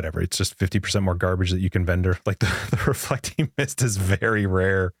whatever, it's just 50% more garbage that you can vendor. Like the reflecting mist is very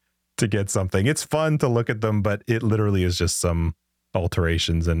rare to get something. It's fun to look at them, but it literally is just some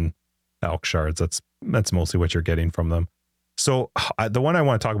alterations and alch shards. That's mostly what you're getting from them. So the one I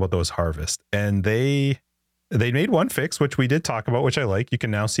want to talk about though is Harvest, and they made one fix, which we did talk about, which I like. You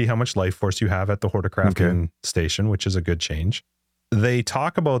can now see how much life force you have at the Horticrafting station, which is a good change. They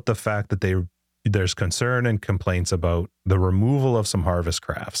talk about the fact that there's concern and complaints about the removal of some harvest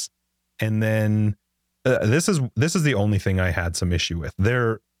crafts. And then this is the only thing I had some issue with.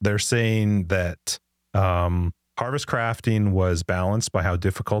 They're saying that harvest crafting was balanced by how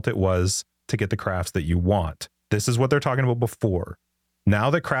difficult it was to get the crafts that you want. This is what they're talking about before. Now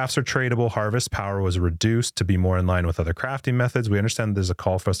that crafts are tradable, harvest power was reduced to be more in line with other crafting methods. We understand there's a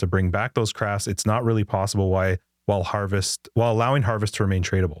call for us to bring back those crafts. It's not really possible while allowing harvest to remain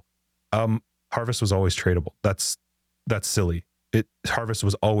tradable. Harvest was always tradable. That's silly. Harvest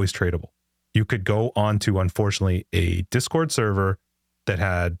was always tradable. You could go onto, unfortunately, a Discord server that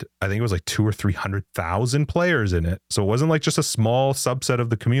had, I think it was like 200,000 or 300,000 players in it. So it wasn't like just a small subset of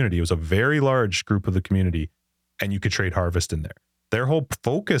the community. It was a very large group of the community, and you could trade harvest in there. Their whole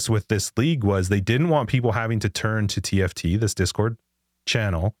focus with this league was they didn't want people having to turn to TFT, this Discord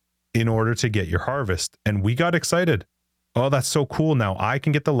channel, in order to get your harvest. And we got excited. Oh, that's so cool. Now I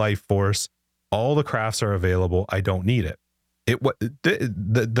can get the life force. All the crafts are available. I don't need it.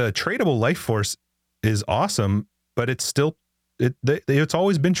 The tradable life force is awesome, but it's still it's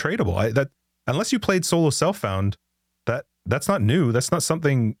always been tradable. Unless you played solo self-found, that's not new. That's not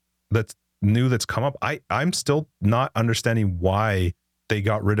something that's new that's come up. I'm still not understanding why they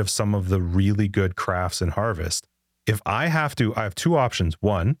got rid of some of the really good crafts in harvest. If I have 2 options.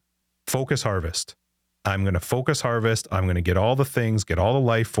 One, focus harvest. I'm going to focus harvest. I'm going to get all the things, get all the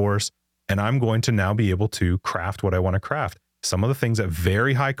life force, and I'm going to now be able to craft what I want to craft. Some of the things at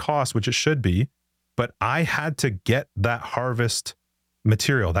very high cost, which it should be, but I had to get that harvest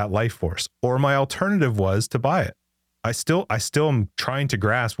material, that life force, or my alternative was to buy it. I still am trying to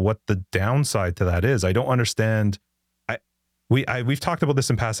grasp what the downside to that is. I don't understand. We've talked about this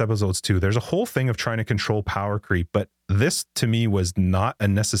in past episodes too. There's a whole thing of trying to control power creep, but this to me was not a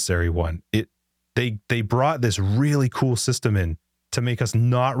necessary one. They brought this really cool system in to make us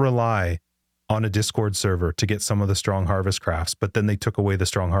not rely on a Discord server to get some of the strong harvest crafts, but then they took away the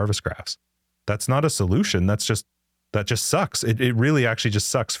strong harvest crafts. That's not a solution. That just sucks. It really actually just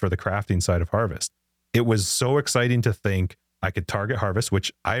sucks for the crafting side of harvest. It was so exciting to think I could target harvest,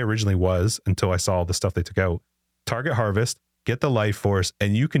 which I originally was until I saw all the stuff they took out. Target harvest, get the life force,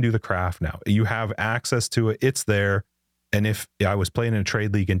 and you can do the craft now. You have access to it. It's there. And if I was playing in a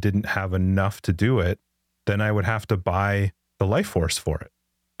trade league and didn't have enough to do it, then I would have to buy the life force for it.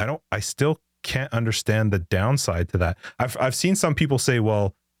 I still can't understand the downside to that. I've seen some people say,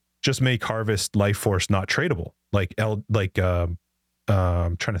 well, just make harvest life force not tradable.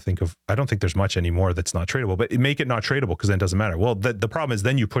 I'm trying to think of, I don't think there's much anymore that's not tradable, but make it not tradable because then it doesn't matter. Well, the problem is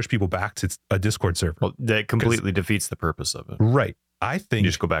then you push people back to a Discord server. Well, that completely defeats the purpose of it. Right. I think you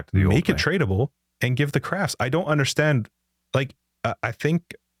just go back to the old make way. it tradable and give the crafts. I don't understand. Like, I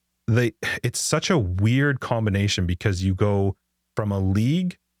think it's such a weird combination because you go from a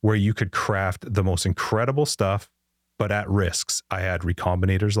league where you could craft the most incredible stuff, but at risks. I had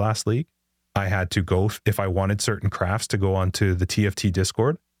recombinators last league. I had to go, if I wanted certain crafts, to go onto the TFT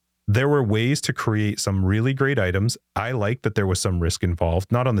Discord. There were ways to create some really great items. I like that there was some risk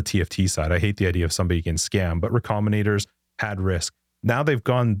involved, not on the TFT side. I hate the idea of somebody getting scammed, but recombinators had risk. Now they've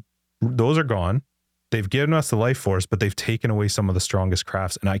gone, those are gone. They've given us the life force, but they've taken away some of the strongest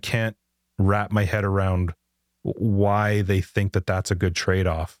crafts. And I can't wrap my head around why they think that that's a good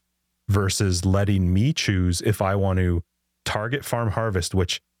trade-off versus letting me choose if I want to target farm harvest,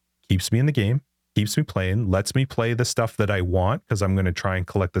 which keeps me in the game, keeps me playing, lets me play the stuff that I want because I'm going to try and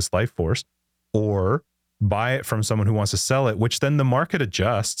collect this life force, or buy it from someone who wants to sell it, which then the market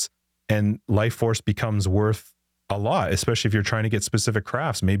adjusts and life force becomes worth a lot, especially if you're trying to get specific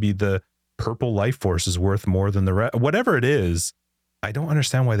crafts. Maybe the purple life force is worth more than the rest, whatever it is. I don't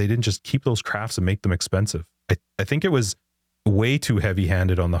understand why they didn't just keep those crafts and make them expensive. I think it was way too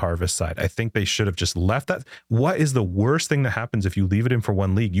heavy-handed on the harvest side. I think they should have just left that. What is the worst thing that happens if you leave it in for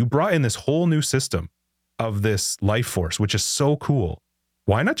one league? You brought in this whole new system of this life force, which is so cool.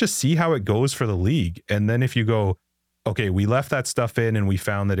 Why not just see how it goes for the league? And then if you go, okay, we left that stuff in and we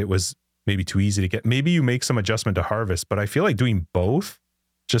found that it was maybe too easy to get, maybe you make some adjustment to harvest, but I feel like doing both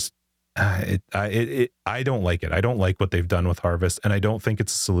just, I don't like it. I don't like what they've done with harvest. And I don't think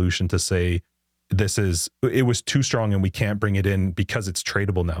it's a solution to say, it was too strong and we can't bring it in because it's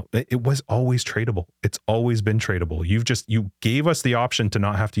tradable now. It was always tradable. It's always been tradable. You gave us the option to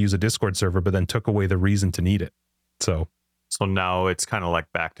not have to use a Discord server, but then took away the reason to need it. So now it's kind of like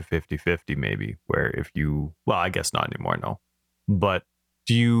back to 50-50 maybe, where if you, well, I guess not anymore, no. But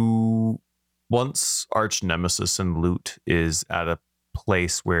once Arch Nemesis and Loot is at a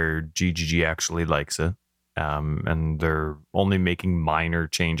place where GGG actually likes it, and they're only making minor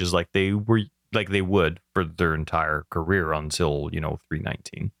changes like they would for their entire career until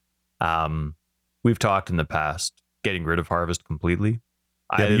 3.19. We've talked in the past getting rid of harvest completely.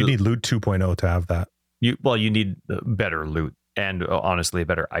 Yeah, you need Loot 2.0 to have that. You need better loot and honestly a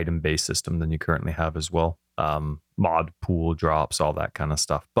better item based system than you currently have as well. Mod pool drops, all that kind of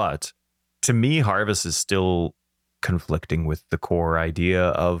stuff. But to me, harvest is still conflicting with the core idea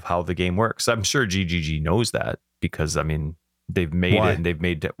of how the game works. I'm sure GGG knows that because they've made it and they've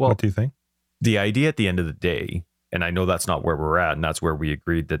made it. Well, what do you think? The idea at the end of the day, and I know that's not where we're at, and that's where we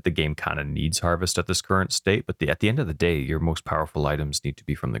agreed that the game kind of needs harvest at this current state, but at the end of the day, your most powerful items need to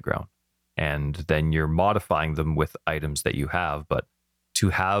be from the ground. And then you're modifying them with items that you have. But to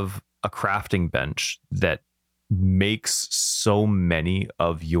have a crafting bench that makes so many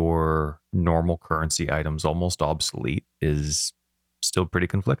of your normal currency items almost obsolete is still pretty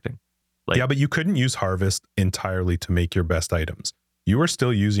conflicting. Yeah, but you couldn't use harvest entirely to make your best items. You were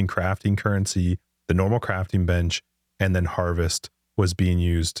still using crafting currency, the normal crafting bench, and then harvest was being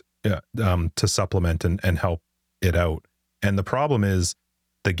used to supplement and help it out. And the problem is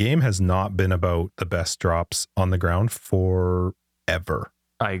the game has not been about the best drops on the ground forever.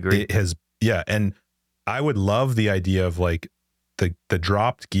 I agree. It has, yeah. And I would love the idea of like the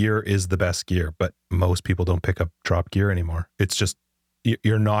dropped gear is the best gear, but most people don't pick up drop gear anymore. It's just,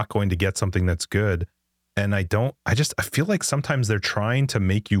 you're not going to get something that's good. And I feel like sometimes they're trying to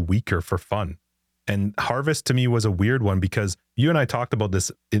make you weaker for fun. And harvest to me was a weird one because you and I talked about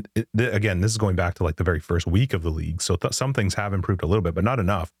this. Again, this is going back to like the very first week of the league. So some things have improved a little bit, but not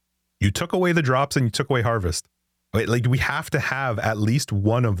enough. You took away the drops and you took away harvest. Like we have to have at least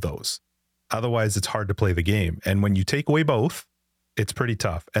one of those. Otherwise it's hard to play the game. And when you take away both, it's pretty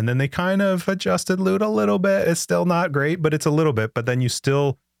tough. And then they kind of adjusted loot a little bit. It's still not great, but it's a little bit, but then you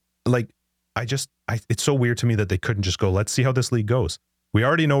still like, it's so weird to me that they couldn't just go, let's see how this league goes. We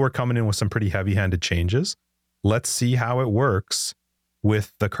already know we're coming in with some pretty heavy-handed changes. Let's see how it works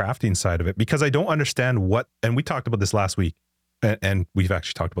with the crafting side of it, because I don't understand and we talked about this last week, and we've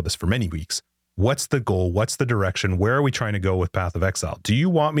actually talked about this for many weeks. What's the goal? What's the direction? Where are we trying to go with Path of Exile? Do you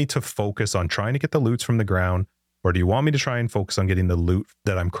want me to focus on trying to get the loots from the ground Or do you want me to try and focus on getting the loot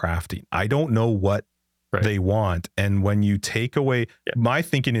that I'm crafting? I don't know what they want. And when you take away, my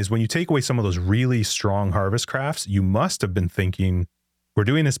thinking is when you take away some of those really strong harvest crafts, you must have been thinking, we're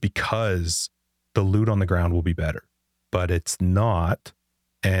doing this because the loot on the ground will be better. But it's not.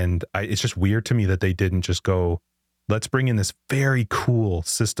 And it's just weird to me that they didn't just go, let's bring in this very cool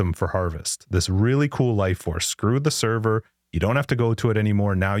system for harvest, this really cool life force. Screw the server. You don't have to go to it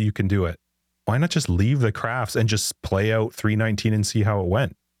anymore. Now you can do it. Why not just leave the crafts and just play out 3.19 and see how it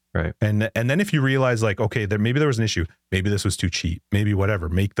went? Right. And then if you realize like, okay, maybe there was an issue, maybe this was too cheap, maybe whatever,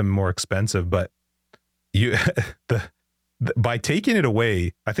 make them more expensive. But you, by taking it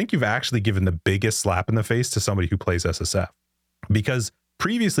away, I think you've actually given the biggest slap in the face to somebody who plays SSF, because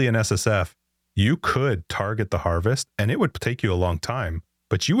previously in SSF, you could target the harvest and it would take you a long time,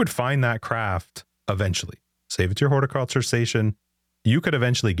 but you would find that craft eventually. Save it to your horticulture station. You could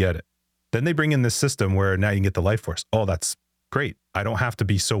eventually get it. Then they bring in this system where now you can get the life force. Oh, that's great. I don't have to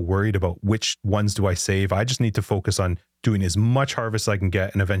be so worried about which ones do I save. I just need to focus on doing as much harvest as I can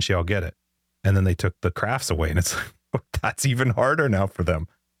get, and eventually I'll get it. And then they took the crafts away, and it's like, that's even harder now for them.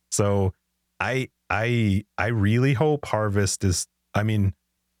 So I really hope harvest is, I mean,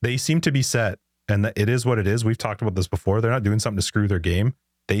 they seem to be set, and it is what it is. We've talked about this before. They're not doing something to screw their game.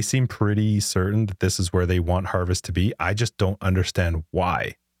 They seem pretty certain that this is where they want harvest to be. I just don't understand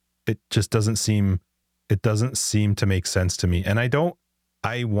why. It just doesn't seem to make sense to me. And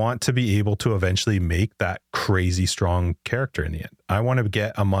I want to be able to eventually make that crazy strong character in the end. I want to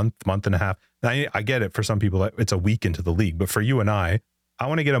get a month and a half. I get it for some people, it's a week into the league, but for you and I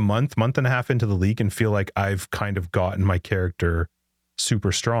want to get a month and a half into the league and feel like I've kind of gotten my character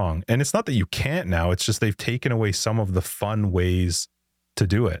super strong. And it's not that you can't now, it's just they've taken away some of the fun ways to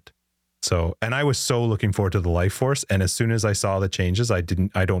do it. So, and I was so looking forward to the life force. And as soon as I saw the changes, I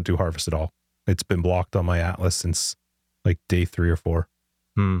don't do harvest at all. It's been blocked on my Atlas since like day 3 or 4.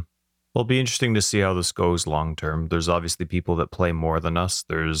 Well, it'll be interesting to see how this goes long term. There's obviously people that play more than us.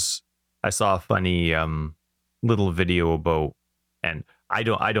 I saw a funny little video about, and I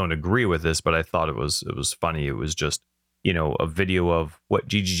don't agree with this, but I thought it was funny. It was just, a video of what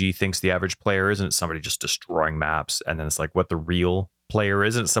GGG thinks the average player is, and it's somebody just destroying maps, and then it's like what the real player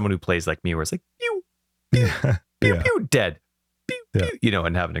is, and it's someone who plays like me, where it's like pew pew pew pew dead.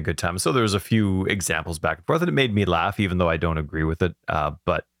 And having a good time. So there was a few examples back and forth, and it made me laugh, even though I don't agree with it.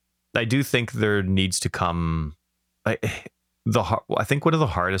 But I do think there needs to come. I think one of the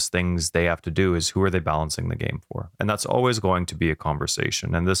hardest things they have to do is who are they balancing the game for, and that's always going to be a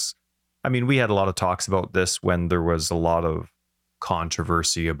conversation. And this, I mean, we had a lot of talks about this when there was a lot of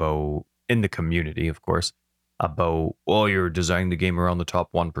controversy about in the community, of course, about you're designing the game around the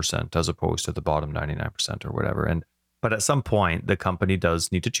top 1% as opposed to the bottom 99% or whatever. But at some point, the company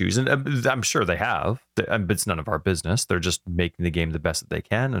does need to choose. And I'm sure they have. It's none of our business. They're just making the game the best that they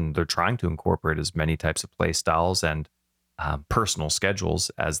can. And they're trying to incorporate as many types of play styles and personal schedules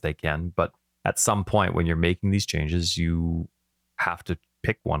as they can. But at some point, when you're making these changes, you have to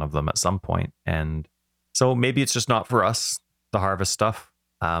pick one of them at some point. And so maybe it's just not for us, the harvest stuff.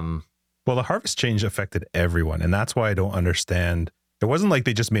 Well, the harvest change affected everyone. And that's why I don't understand. It wasn't like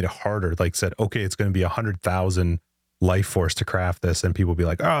they just made it harder, like said, okay, it's going to be 100,000 life force to craft this, and people be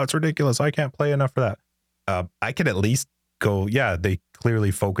like, oh, it's ridiculous, I can't play enough for that. I could at least go, yeah, they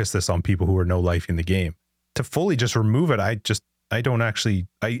clearly focus this on people who are no lifing the game. To fully just remove it, I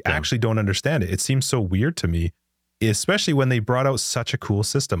actually don't understand it. It seems so weird to me, especially when they brought out such a cool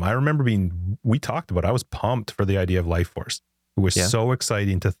system. I remember we talked about, I was pumped for the idea of life force. It was so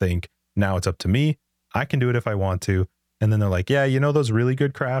exciting to think, now it's up to me, I can do it if I want to. And then they're like, yeah, those really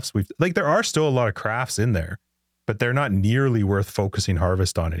good crafts, there are still a lot of crafts in there, but they're not nearly worth focusing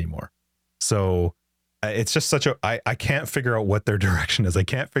harvest on anymore. So it's just I can't figure out what their direction is. I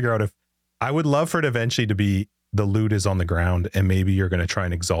can't figure out if I would love for it eventually to be the loot is on the ground and maybe you're going to try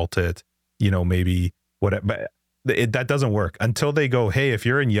and exalt it, maybe whatever, but that doesn't work until they go, hey, if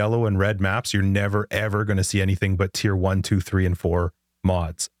you're in yellow and red maps, you're never, ever going to see anything but tier 1, 2, 3, and 4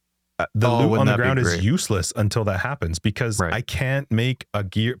 mods. The loot on the ground is useless until that happens, because I can't make a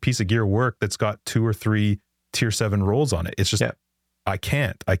piece of gear work that's got 2 or 3 tier 7 rolls on it. It's just I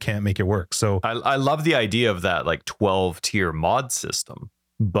can't make it work. So I love the idea of that like 12 tier mod system,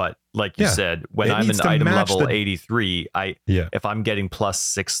 but like you said, when I'm in item level 83, if I'm getting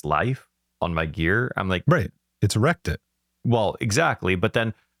 +6 life on my gear, I'm like, right, it's wrecked it. Well, exactly, but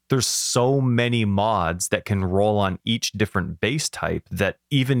then there's so many mods that can roll on each different base type that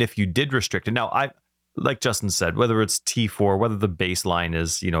even if you did restrict it, now like Justin said, whether it's T4, whether the baseline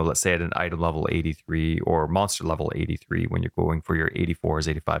is, let's say at an item level 83 or monster level 83, when you're going for your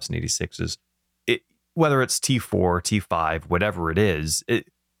 84s, 85s, and 86s, whether it's T4, T5, whatever it is,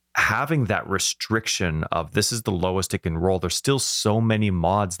 having that restriction of this is the lowest it can roll. There's still so many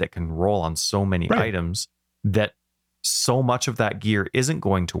mods that can roll on so many items that so much of that gear isn't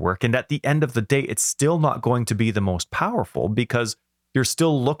going to work. And at the end of the day, it's still not going to be the most powerful because you're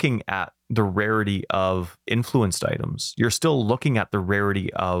still looking at the rarity of influenced items. You're still looking at the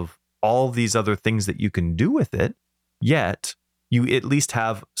rarity of all these other things that you can do with it, yet you at least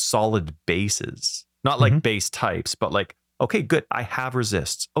have solid bases. Not like base types, but like, okay, good, I have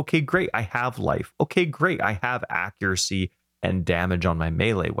resists. Okay, great, I have life. Okay, great, I have accuracy and damage on my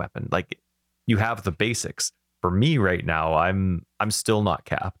melee weapon. Like, you have the basics. For me right now, I'm still not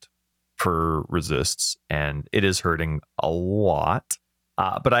capped for resists, and it is hurting a lot.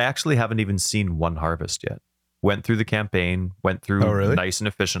 But I actually haven't even seen one harvest yet. Went through the campaign, went through nice and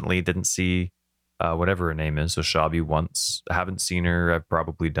efficiently, didn't see whatever her name is, Ashabi once. I haven't seen her. I've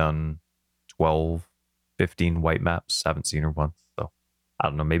probably done 12, 15 white maps. Haven't seen her once. So I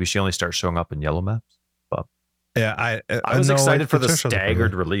don't know. Maybe she only starts showing up in yellow maps. But yeah, I was excited for the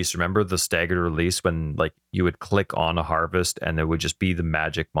staggered release. Remember the staggered release when like you would click on a harvest and it would just be the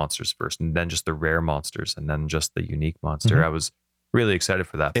magic monsters first, and then just the rare monsters, and then just the unique monster. I was really excited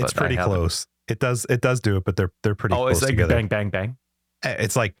for that. It's pretty close. It does do it, but they're pretty close it's like together. Bang, bang, bang.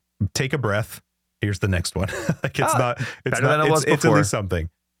 It's like take a breath. Here's the next one. Like it's not. It's better not. Than it was it's before. at least something.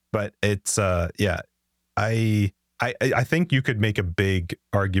 But it's yeah. I think you could make a big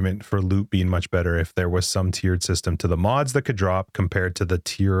argument for loot being much better if there was some tiered system to the mods that could drop compared to the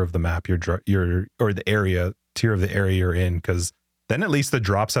tier of the map you're or the area tier of the area you're in, because then at least the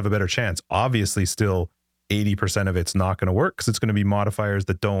drops have a better chance. Obviously, still 80% of it's not going to work because it's going to be modifiers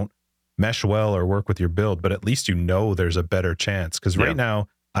that don't mesh well or work with your build. But at least you know there's a better chance, because right now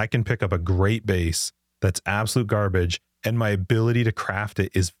I can pick up a great base that's absolute garbage, and my ability to craft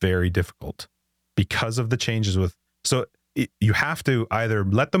it is very difficult because of the changes with. So you have to either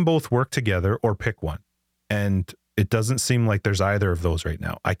let them both work together or pick one. And it doesn't seem like there's either of those right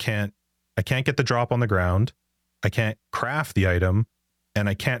now. I can't get the drop on the ground. I can't craft the item, and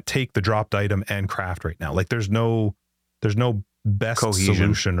I can't take the dropped item and craft right now. Like there's no best cohesion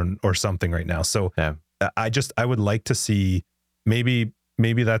solution or something right now. So I would like to see maybe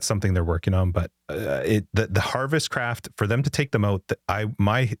that's something they're working on, but the harvest craft, for them to take them out,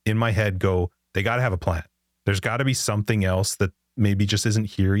 in my head go, they got to have a plan. There's got to be something else that maybe just isn't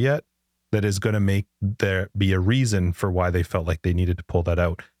here yet that is going to make there be a reason for why they felt like they needed to pull that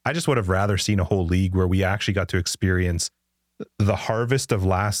out. I just would have rather seen a whole league where we actually got to experience the harvest of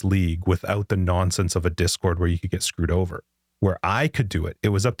last league without the nonsense of a Discord where you could get screwed over, where I could do it. It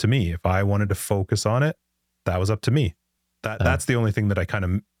was up to me. If I wanted to focus on it, that was up to me. That's the only thing that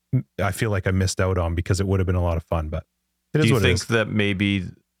I feel like I missed out on, because it would have been a lot of fun, but it is what it is. Do you think that maybe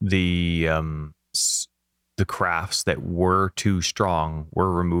the crafts that were too strong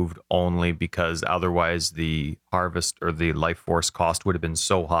were removed only because otherwise the harvest or the life force cost would have been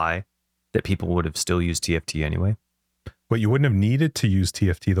so high that people would have still used TFT anyway? But you wouldn't have needed to use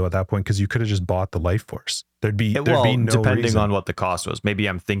TFT though at that point, because you could have just bought the life force. There'd be no depending reason. on what the cost was. Maybe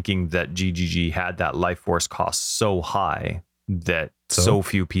I'm thinking that GGG had that life force cost so high that so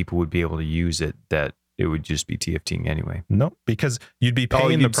few people would be able to use it that it would just be TFTing anyway. No, because you'd be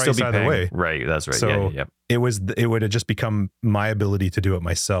paying the price either way. Right, that's right. So it would have just become my ability to do it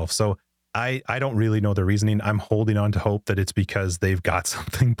myself. So I don't really know the reasoning. I'm holding on to hope that it's because they've got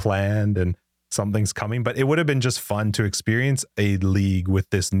something planned and something's coming. But it would have been just fun to experience a league with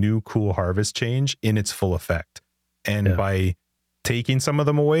this new cool harvest change in its full effect. And by taking some of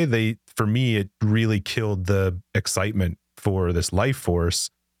them away, for me, it really killed the excitement for this life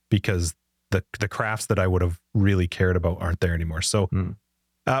force, because the crafts that I would have really cared about aren't there anymore. So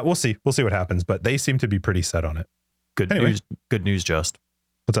we'll see what happens, but they seem to be pretty set on it. Good news, Just.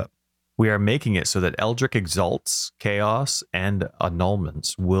 What's up? We are making it so that Eldritch Exalts, Chaos, and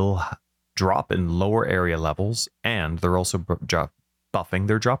Annulments will drop in lower area levels, and they're also buffing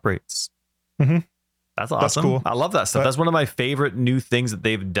their drop rates. Mm-hmm. That's awesome. That's cool. I love that stuff. That's one of my favorite new things that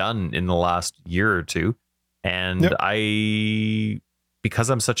they've done in the last year or two. And because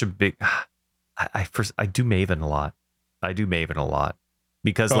I'm such a big, I do Maven a lot.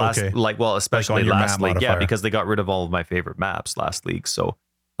 Because especially last league, because they got rid of all of my favorite maps last league. So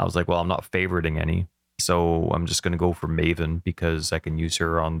I was like, well, I'm not favoriting any. So I'm just going to go for Maven because I can use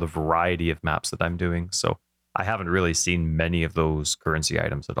her on the variety of maps that I'm doing. So I haven't really seen many of those currency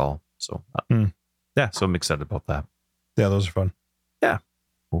items at all. So so I'm excited about that. Yeah, those are fun. Yeah.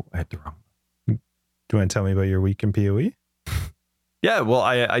 Oh, I hit the wrong. Do you want to tell me about your week in PoE? Yeah, well,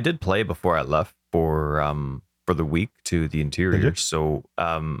 I did play before I left for the week to the interior. So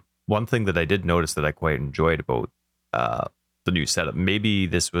one thing that I did notice that I quite enjoyed about the new setup, maybe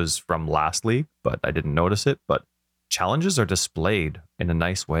this was from last league, but I didn't notice it, but challenges are displayed in a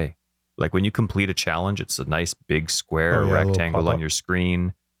nice way. Like when you complete a challenge, it's a nice big square rectangle on your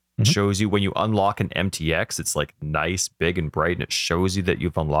screen. It shows you when you unlock an MTX, it's like nice, big and bright, and it shows you that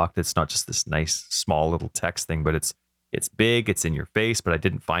you've unlocked it. It's not just this nice, small little text thing, but it's big, it's in your face, but I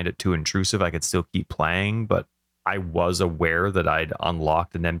didn't find it too intrusive. I could still keep playing, but I was aware that I'd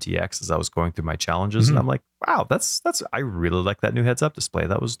unlocked an MTX as I was going through my challenges. And I'm like, wow, that's I really like that new heads up display.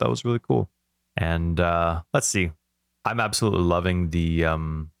 That was really cool. And let's see. I'm absolutely loving the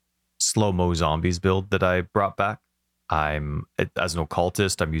slow-mo zombies build that I brought back. As an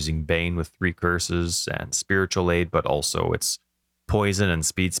occultist, I'm using Bane with 3 curses and spiritual aid, but also it's poison and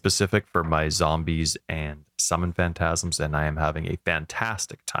speed specific for my zombies and summon phantasms, and I am having a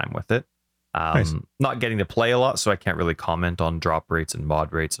fantastic time with it. Nice. Not getting to play a lot, so I can't really comment on drop rates and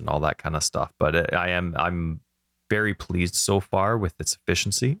mod rates and all that kind of stuff, but I'm very pleased so far with its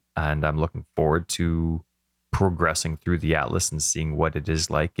efficiency, and I'm looking forward to progressing through the Atlas and seeing what it is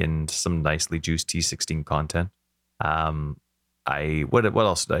like in some nicely juiced T16 content. What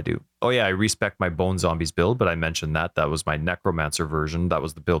else did I do? Oh yeah, I respec my Bone Zombies build, but I mentioned that was my Necromancer version. That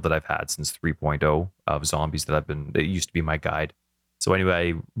was the build that I've had since 3.0 of zombies it used to be my guide. So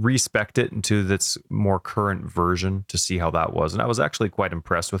anyway, I respec'd it into this more current version to see how that was. And I was actually quite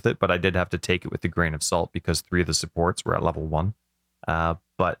impressed with it, but I did have to take it with a grain of salt because 3 of the supports were at level 1.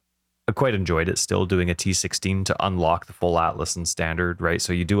 But I quite enjoyed it, still doing a T16 to unlock the full Atlas and Standard, right?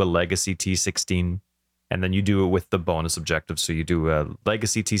 So you do a Legacy T16, and then you do it with the bonus objective. So you do a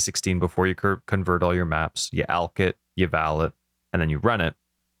Legacy T16 before you convert all your maps. You alch it, you val it, and then you run it,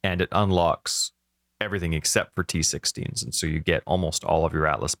 and it unlocks everything except for T16s. And so you get almost all of your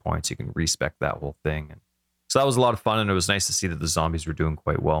Atlas points. You can respec that whole thing. And so that was a lot of fun, and it was nice to see that the zombies were doing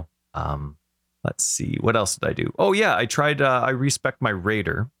quite well. Let's see, what else did I do? Oh yeah, I tried, I respec my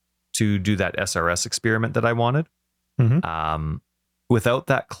Raider to do that SRS experiment that I wanted. Without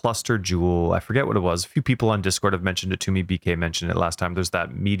that cluster jewel, I forget what it was. A few people on Discord have mentioned it to me. BK mentioned it last time. There's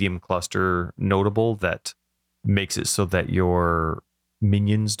that medium cluster notable that makes it so that your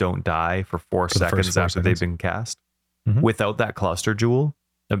minions don't die for 4 seconds after they've been cast. Without that cluster jewel,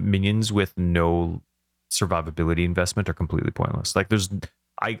 minions with no survivability investment are completely pointless. Like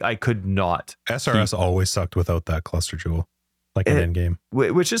I could not. SRS always sucked without that cluster jewel, like an end game,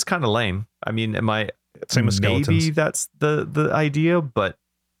 which is kind of lame. I mean, same with skeletons. Maybe that's the idea, but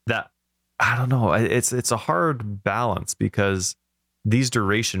that, I don't know. It's a hard balance because these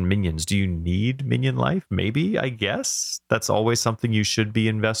duration minions, do you need minion life? Maybe, I guess that's always something you should be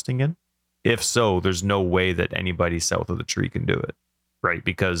investing in. If so, there's no way that anybody south of the tree can do it, right?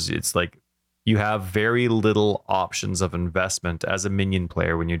 Because it's like you have very little options of investment as a minion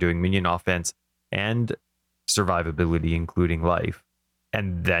player when you're doing minion offense and survivability, including life,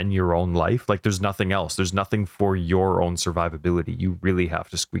 and then your own life. Like there's nothing else. There's nothing for your own survivability. You really have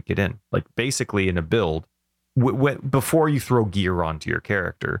to squeak it in. Like basically in a build, before you throw gear onto your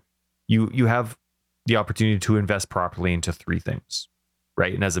character, you have the opportunity to invest properly into 3 things,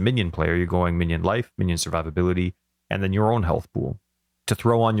 right? And as a minion player, you're going minion life, minion survivability, and then your own health pool. To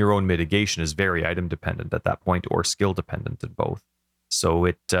throw on your own mitigation is very item dependent at that point, or skill dependent at both. So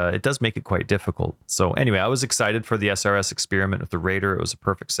it does make it quite difficult. So anyway, I was excited for the SRS experiment with the Raider. It was a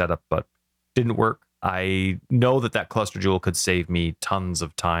perfect setup, but didn't work. I know that cluster jewel could save me tons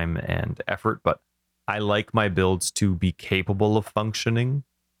of time and effort, but I like my builds to be capable of functioning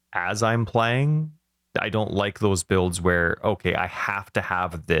as I'm playing. I don't like those builds where, okay, I have to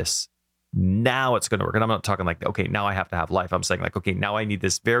have this. Now it's going to work. And I'm not talking like, okay, now I have to have life. I'm saying like, okay, now I need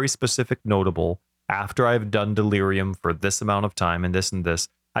this very specific notable after I've done delirium for this amount of time and this and this.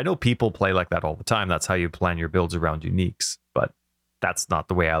 I know people play like that all the time. That's how you plan your builds around uniques, but that's not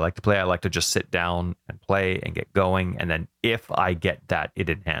the way I like to play. I like to just sit down and play and get going. And then if I get that, it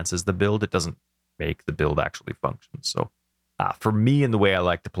enhances the build. It doesn't make the build actually function. So for me and the way I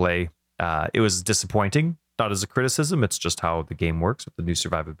like to play, it was disappointing. Not as a criticism, it's just how the game works with the new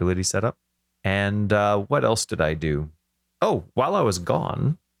survivability setup. And what else did I do? Oh, while I was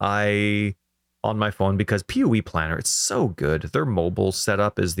gone, on my phone, because PoE Planner, it's so good. Their mobile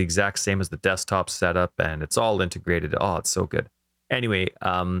setup is the exact same as the desktop setup, and it's all integrated. Oh, it's so good. Anyway,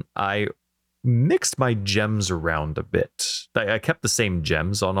 I mixed my gems around a bit. I kept the same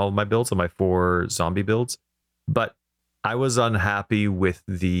gems on all my builds, on my 4 zombie builds, but I was unhappy with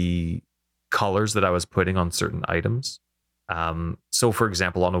the colors that I was putting on certain items. So for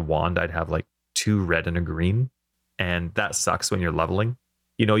example, on a wand, I'd have like 2 red and a green, and that sucks when you're leveling.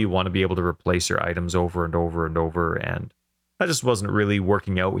 You know, you want to be able to replace your items over and over and over, and that just wasn't really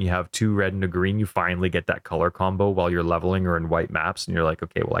working out. When you have 2 red and a green, you finally get that color combo while you're leveling or in white maps, and you're like,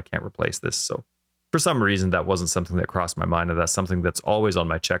 okay, well, I can't replace this. So for some reason, that wasn't something that crossed my mind, and that's something that's always on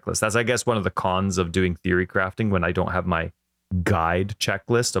my checklist. That's, I guess, one of the cons of doing theory crafting when I don't have my guide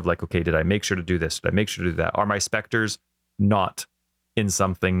checklist of like, okay, did I make sure to do this? Did I make sure to do that? Are my specters not in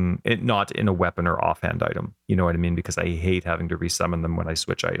something, not in a weapon or offhand item? You know what I mean? Because I hate having to resummon them when I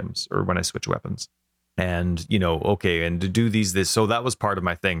switch items or when I switch weapons. And, okay, and to do this. So that was part of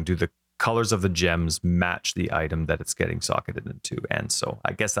my thing. Do the colors of the gems match the item that it's getting socketed into? And so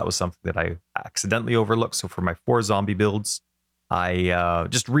I guess that was something that I accidentally overlooked. So for my 4 zombie builds, I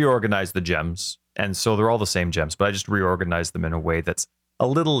just reorganized the gems. And so they're all the same gems, but I just reorganized them in a way that's a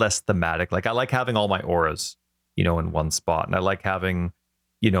little less thematic. Like I like having all my auras, in one spot. And I like having,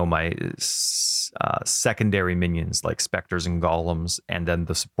 my secondary minions like specters and golems, and then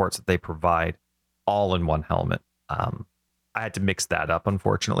the supports that they provide all in one helmet. I had to mix that up,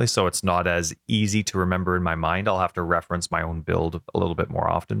 unfortunately, so it's not as easy to remember in my mind. I'll have to reference my own build a little bit more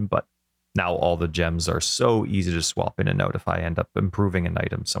often, but now all the gems are so easy to swap in and out if I end up improving an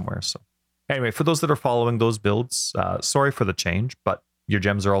item somewhere. So anyway, for those that are following those builds, sorry for the change, but your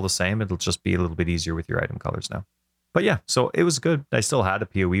gems are all the same. It'll just be a little bit easier with your item colors now. But yeah, so it was good. I still had a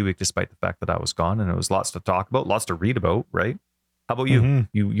PoE week despite the fact that I was gone, and it was lots to talk about, lots to read about, right? How about you?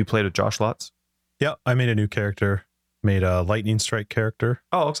 Mm-hmm. You played with Josh lots? Yeah, I made a new character, made a Lightning Strike character.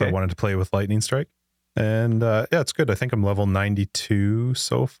 Oh, okay. So I wanted to play with Lightning Strike. And yeah, it's good. I think I'm level 92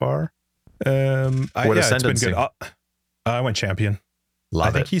 so far. It's been good. I went champion. I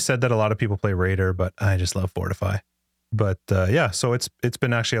think he said that a lot of people play Raider, but I just love Fortify. But yeah, so it's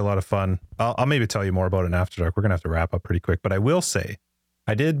been actually a lot of fun. I'll maybe tell you more about it in After Dark. We're gonna have to wrap up pretty quick, but I will say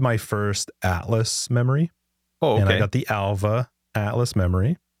I did my first Atlas memory. Oh, okay. And I got the Alva Atlas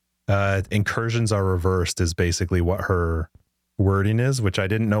memory. Incursions are reversed is basically what her wording is, which I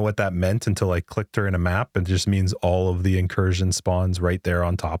didn't know what that meant until I clicked her in a map. And it just means all of the incursion spawns right there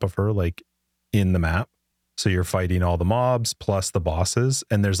on top of her, like in the map. So you're fighting all the mobs plus the bosses,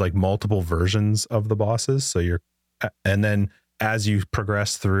 and there's like multiple versions of the bosses. And then as you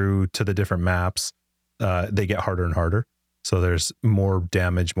progress through to the different maps, they get harder and harder. So there's more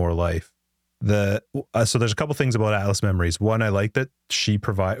damage, more life. So there's a couple things about Atlas Memories. One, I like that she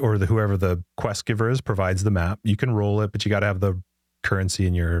whoever the quest giver is provides the map. You can roll it, but you got to have the currency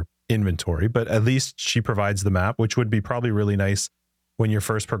in your inventory. But at least she provides the map, which would be probably really nice when you're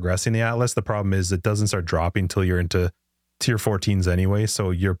first progressing the Atlas. The problem is it doesn't start dropping till you're into tier 14s anyway.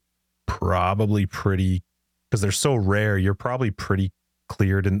 So you're probably pretty, because they're so rare, you're probably pretty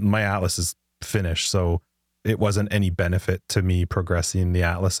cleared. And my Atlas is finished, so it wasn't any benefit to me progressing the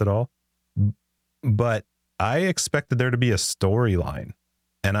Atlas at all. But I expected there to be a storyline,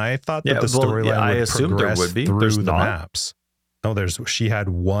 and I thought that the storyline would progress through the maps. No, she had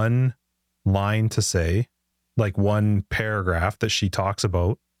one line to say, like one paragraph that she talks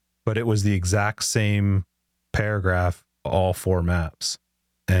about, but it was the exact same paragraph all 4 maps.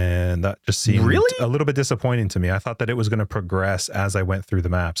 And that just seemed a little bit disappointing to me. I thought that it was going to progress as I went through the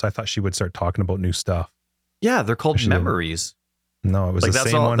maps. I thought she would start talking about new stuff. Yeah, they're called memories. No, it was the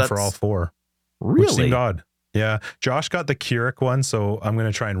same one for all 4. Really? Which seemed odd. Yeah. Josh got the Keurig one, so I'm going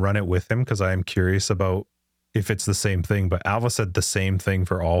to try and run it with him because I am curious about if it's the same thing. But Alva said the same thing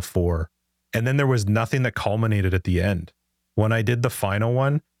for all 4. And then there was nothing that culminated at the end. When I did the final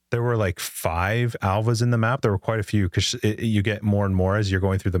one, there were like 5 Alvas in the map. There were quite a few because you get more and more as you're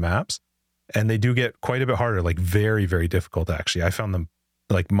going through the maps. And they do get quite a bit harder, like very, very difficult, actually. I found them,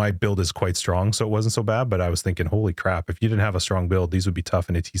 like my build is quite strong, so it wasn't so bad. But I was thinking, holy crap, if you didn't have a strong build, these would be tough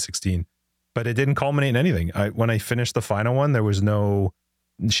in a T16. But it didn't culminate in anything. When I finished the final one,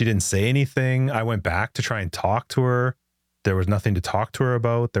 she didn't say anything. I went back to try and talk to her. There was nothing to talk to her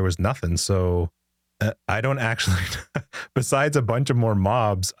about. There was nothing. So I don't actually, besides a bunch of more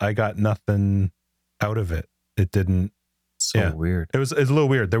mobs, I got nothing out of it. It didn't. Weird. It's a little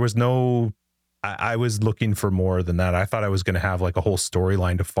weird. There was no, I was looking for more than that. I thought I was going to have like a whole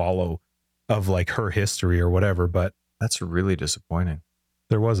storyline to follow of like her history or whatever, but that's really disappointing.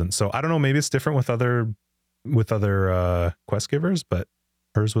 There wasn't. So I don't know, maybe it's different with other quest givers, but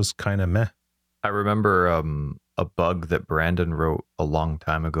hers was kind of meh. I remember a bug that Brandon wrote a long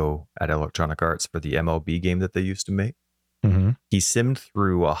time ago at Electronic Arts for the MLB game that they used to make. Mm-hmm. He simmed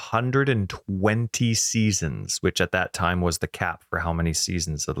through 120 seasons, which at that time was the cap for how many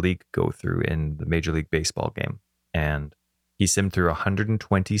seasons a league could go through in the Major League Baseball game. And he simmed through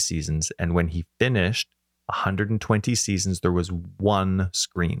 120 seasons. And when he finished 120 seasons, there was one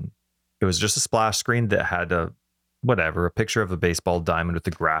screen. It was just a splash screen that had a picture of a baseball diamond with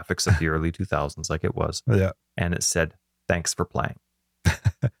the graphics of the early 2000s, like it was. Yeah. And it said, thanks for playing.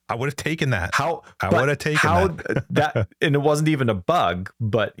 I would have taken that. How I would have taken that. And it wasn't even a bug,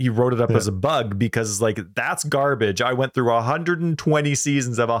 but he wrote it up as a bug because like that's garbage. I went through 120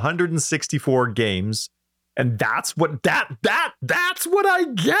 seasons of 164 games, and that's what that's what I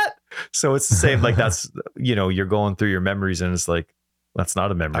get. So it's the same. Like that's you're going through your memories, and it's like that's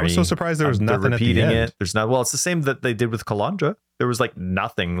not a memory. I was so surprised there was nothing repeating at the end. it. There's not. Well, it's the same that they did with Kalandra. There was like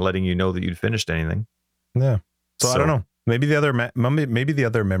nothing letting you know that you'd finished anything. Yeah. So I don't know. Maybe the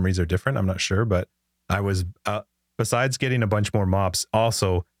other memories are different. I'm not sure, but I was besides getting a bunch more mobs,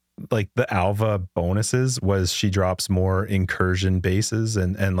 also like the Alva bonuses was she drops more incursion bases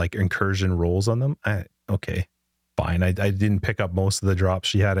and like incursion rolls on them. Okay, fine. I didn't pick up most of the drops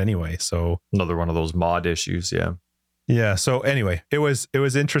she had anyway. So another one of those mod issues. Yeah. Yeah. So anyway, it was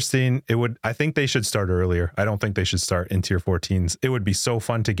interesting. I think they should start earlier. I don't think they should start in tier 14s. It would be so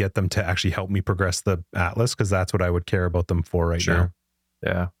fun to get them to actually help me progress the Atlas, because that's what I would care about them for right now.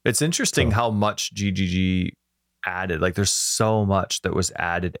 Yeah. It's interesting how much GGG added. Like there's so much that was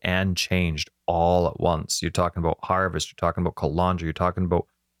added and changed all at once. You're talking about Harvest, you're talking about Kalandra, you're talking about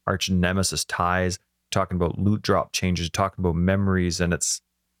Arch Nemesis ties, you're talking about loot drop changes, you're talking about memories, and that's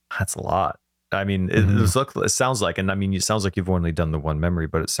a lot. I mean, it sounds like, and I mean, it sounds like you've only done the one memory,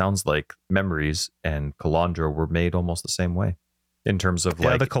 but it sounds like memories and Kalandra were made almost the same way in terms of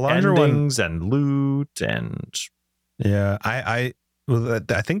like the Kalandra endings and loot and. Yeah, I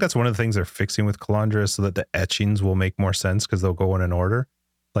think that's one of the things they're fixing with Kalandra, so that the etchings will make more sense because they'll go in an order,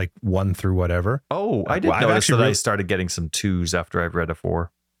 like 1 through whatever. Oh, I did notice that I started getting some 2s after I've read a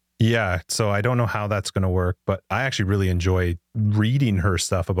 4. Yeah, so I don't know how that's going to work, but I actually really enjoy reading her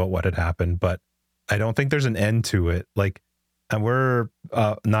stuff about what had happened, but I don't think there's an end to it. Like, and we're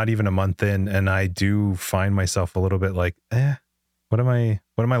not even a month in, and I do find myself a little bit like, what am I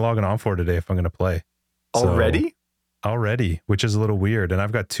logging on for today if I'm going to play? Already, which is a little weird. And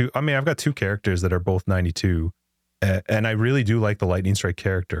I've got two characters that are both 92, and I really do like the Lightning Strike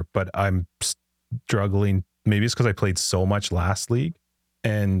character, but I'm struggling. Maybe it's because I played so much last league.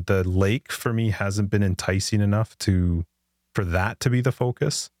 And the lake for me hasn't been enticing enough for that to be the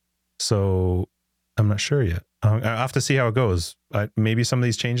focus. So I'm not sure yet. I'll have to see how it goes. Maybe some of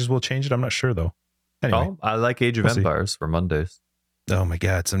these changes will change it. I'm not sure though. Anyway, I like Age of Empires for Mondays. Oh my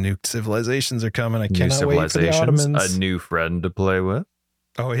God, some new civilizations are coming. I cannot wait for the Ottomans. A new friend to play with.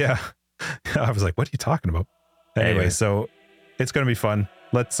 Oh yeah. I was like, what are you talking about? Anyway, so it's going to be fun.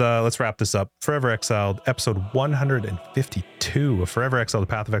 Let's wrap this up. Forever Exiled, episode 152 of Forever Exiled, the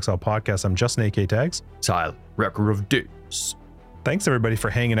Path of Exile podcast. I'm Justin, AK Tags. Tyler, Record of Days. Thanks everybody for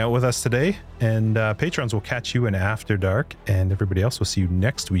hanging out with us today. And patrons will catch you in After Dark, and everybody else will see you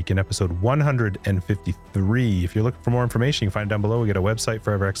next week in episode 153. If you're looking for more information, you can find it down below. We got a website,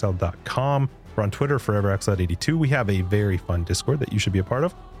 foreverexiled.com. We're on Twitter, foreverexiled82. We have a very fun Discord that you should be a part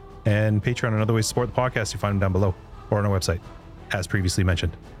of. And Patreon and other ways to support the podcast, you find them down below or on our website, as previously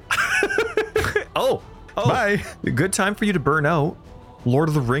mentioned. Oh, bye. A good time for you to burn out. Lord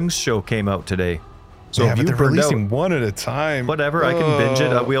of the Rings show came out today. So yeah, if they're releasing one at a time. Whatever, I can binge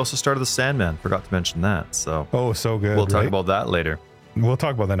it. We also started The Sandman. Forgot to mention that. So so good. We'll talk about that later. We'll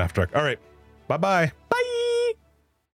talk about that after dark. All right. Bye-bye.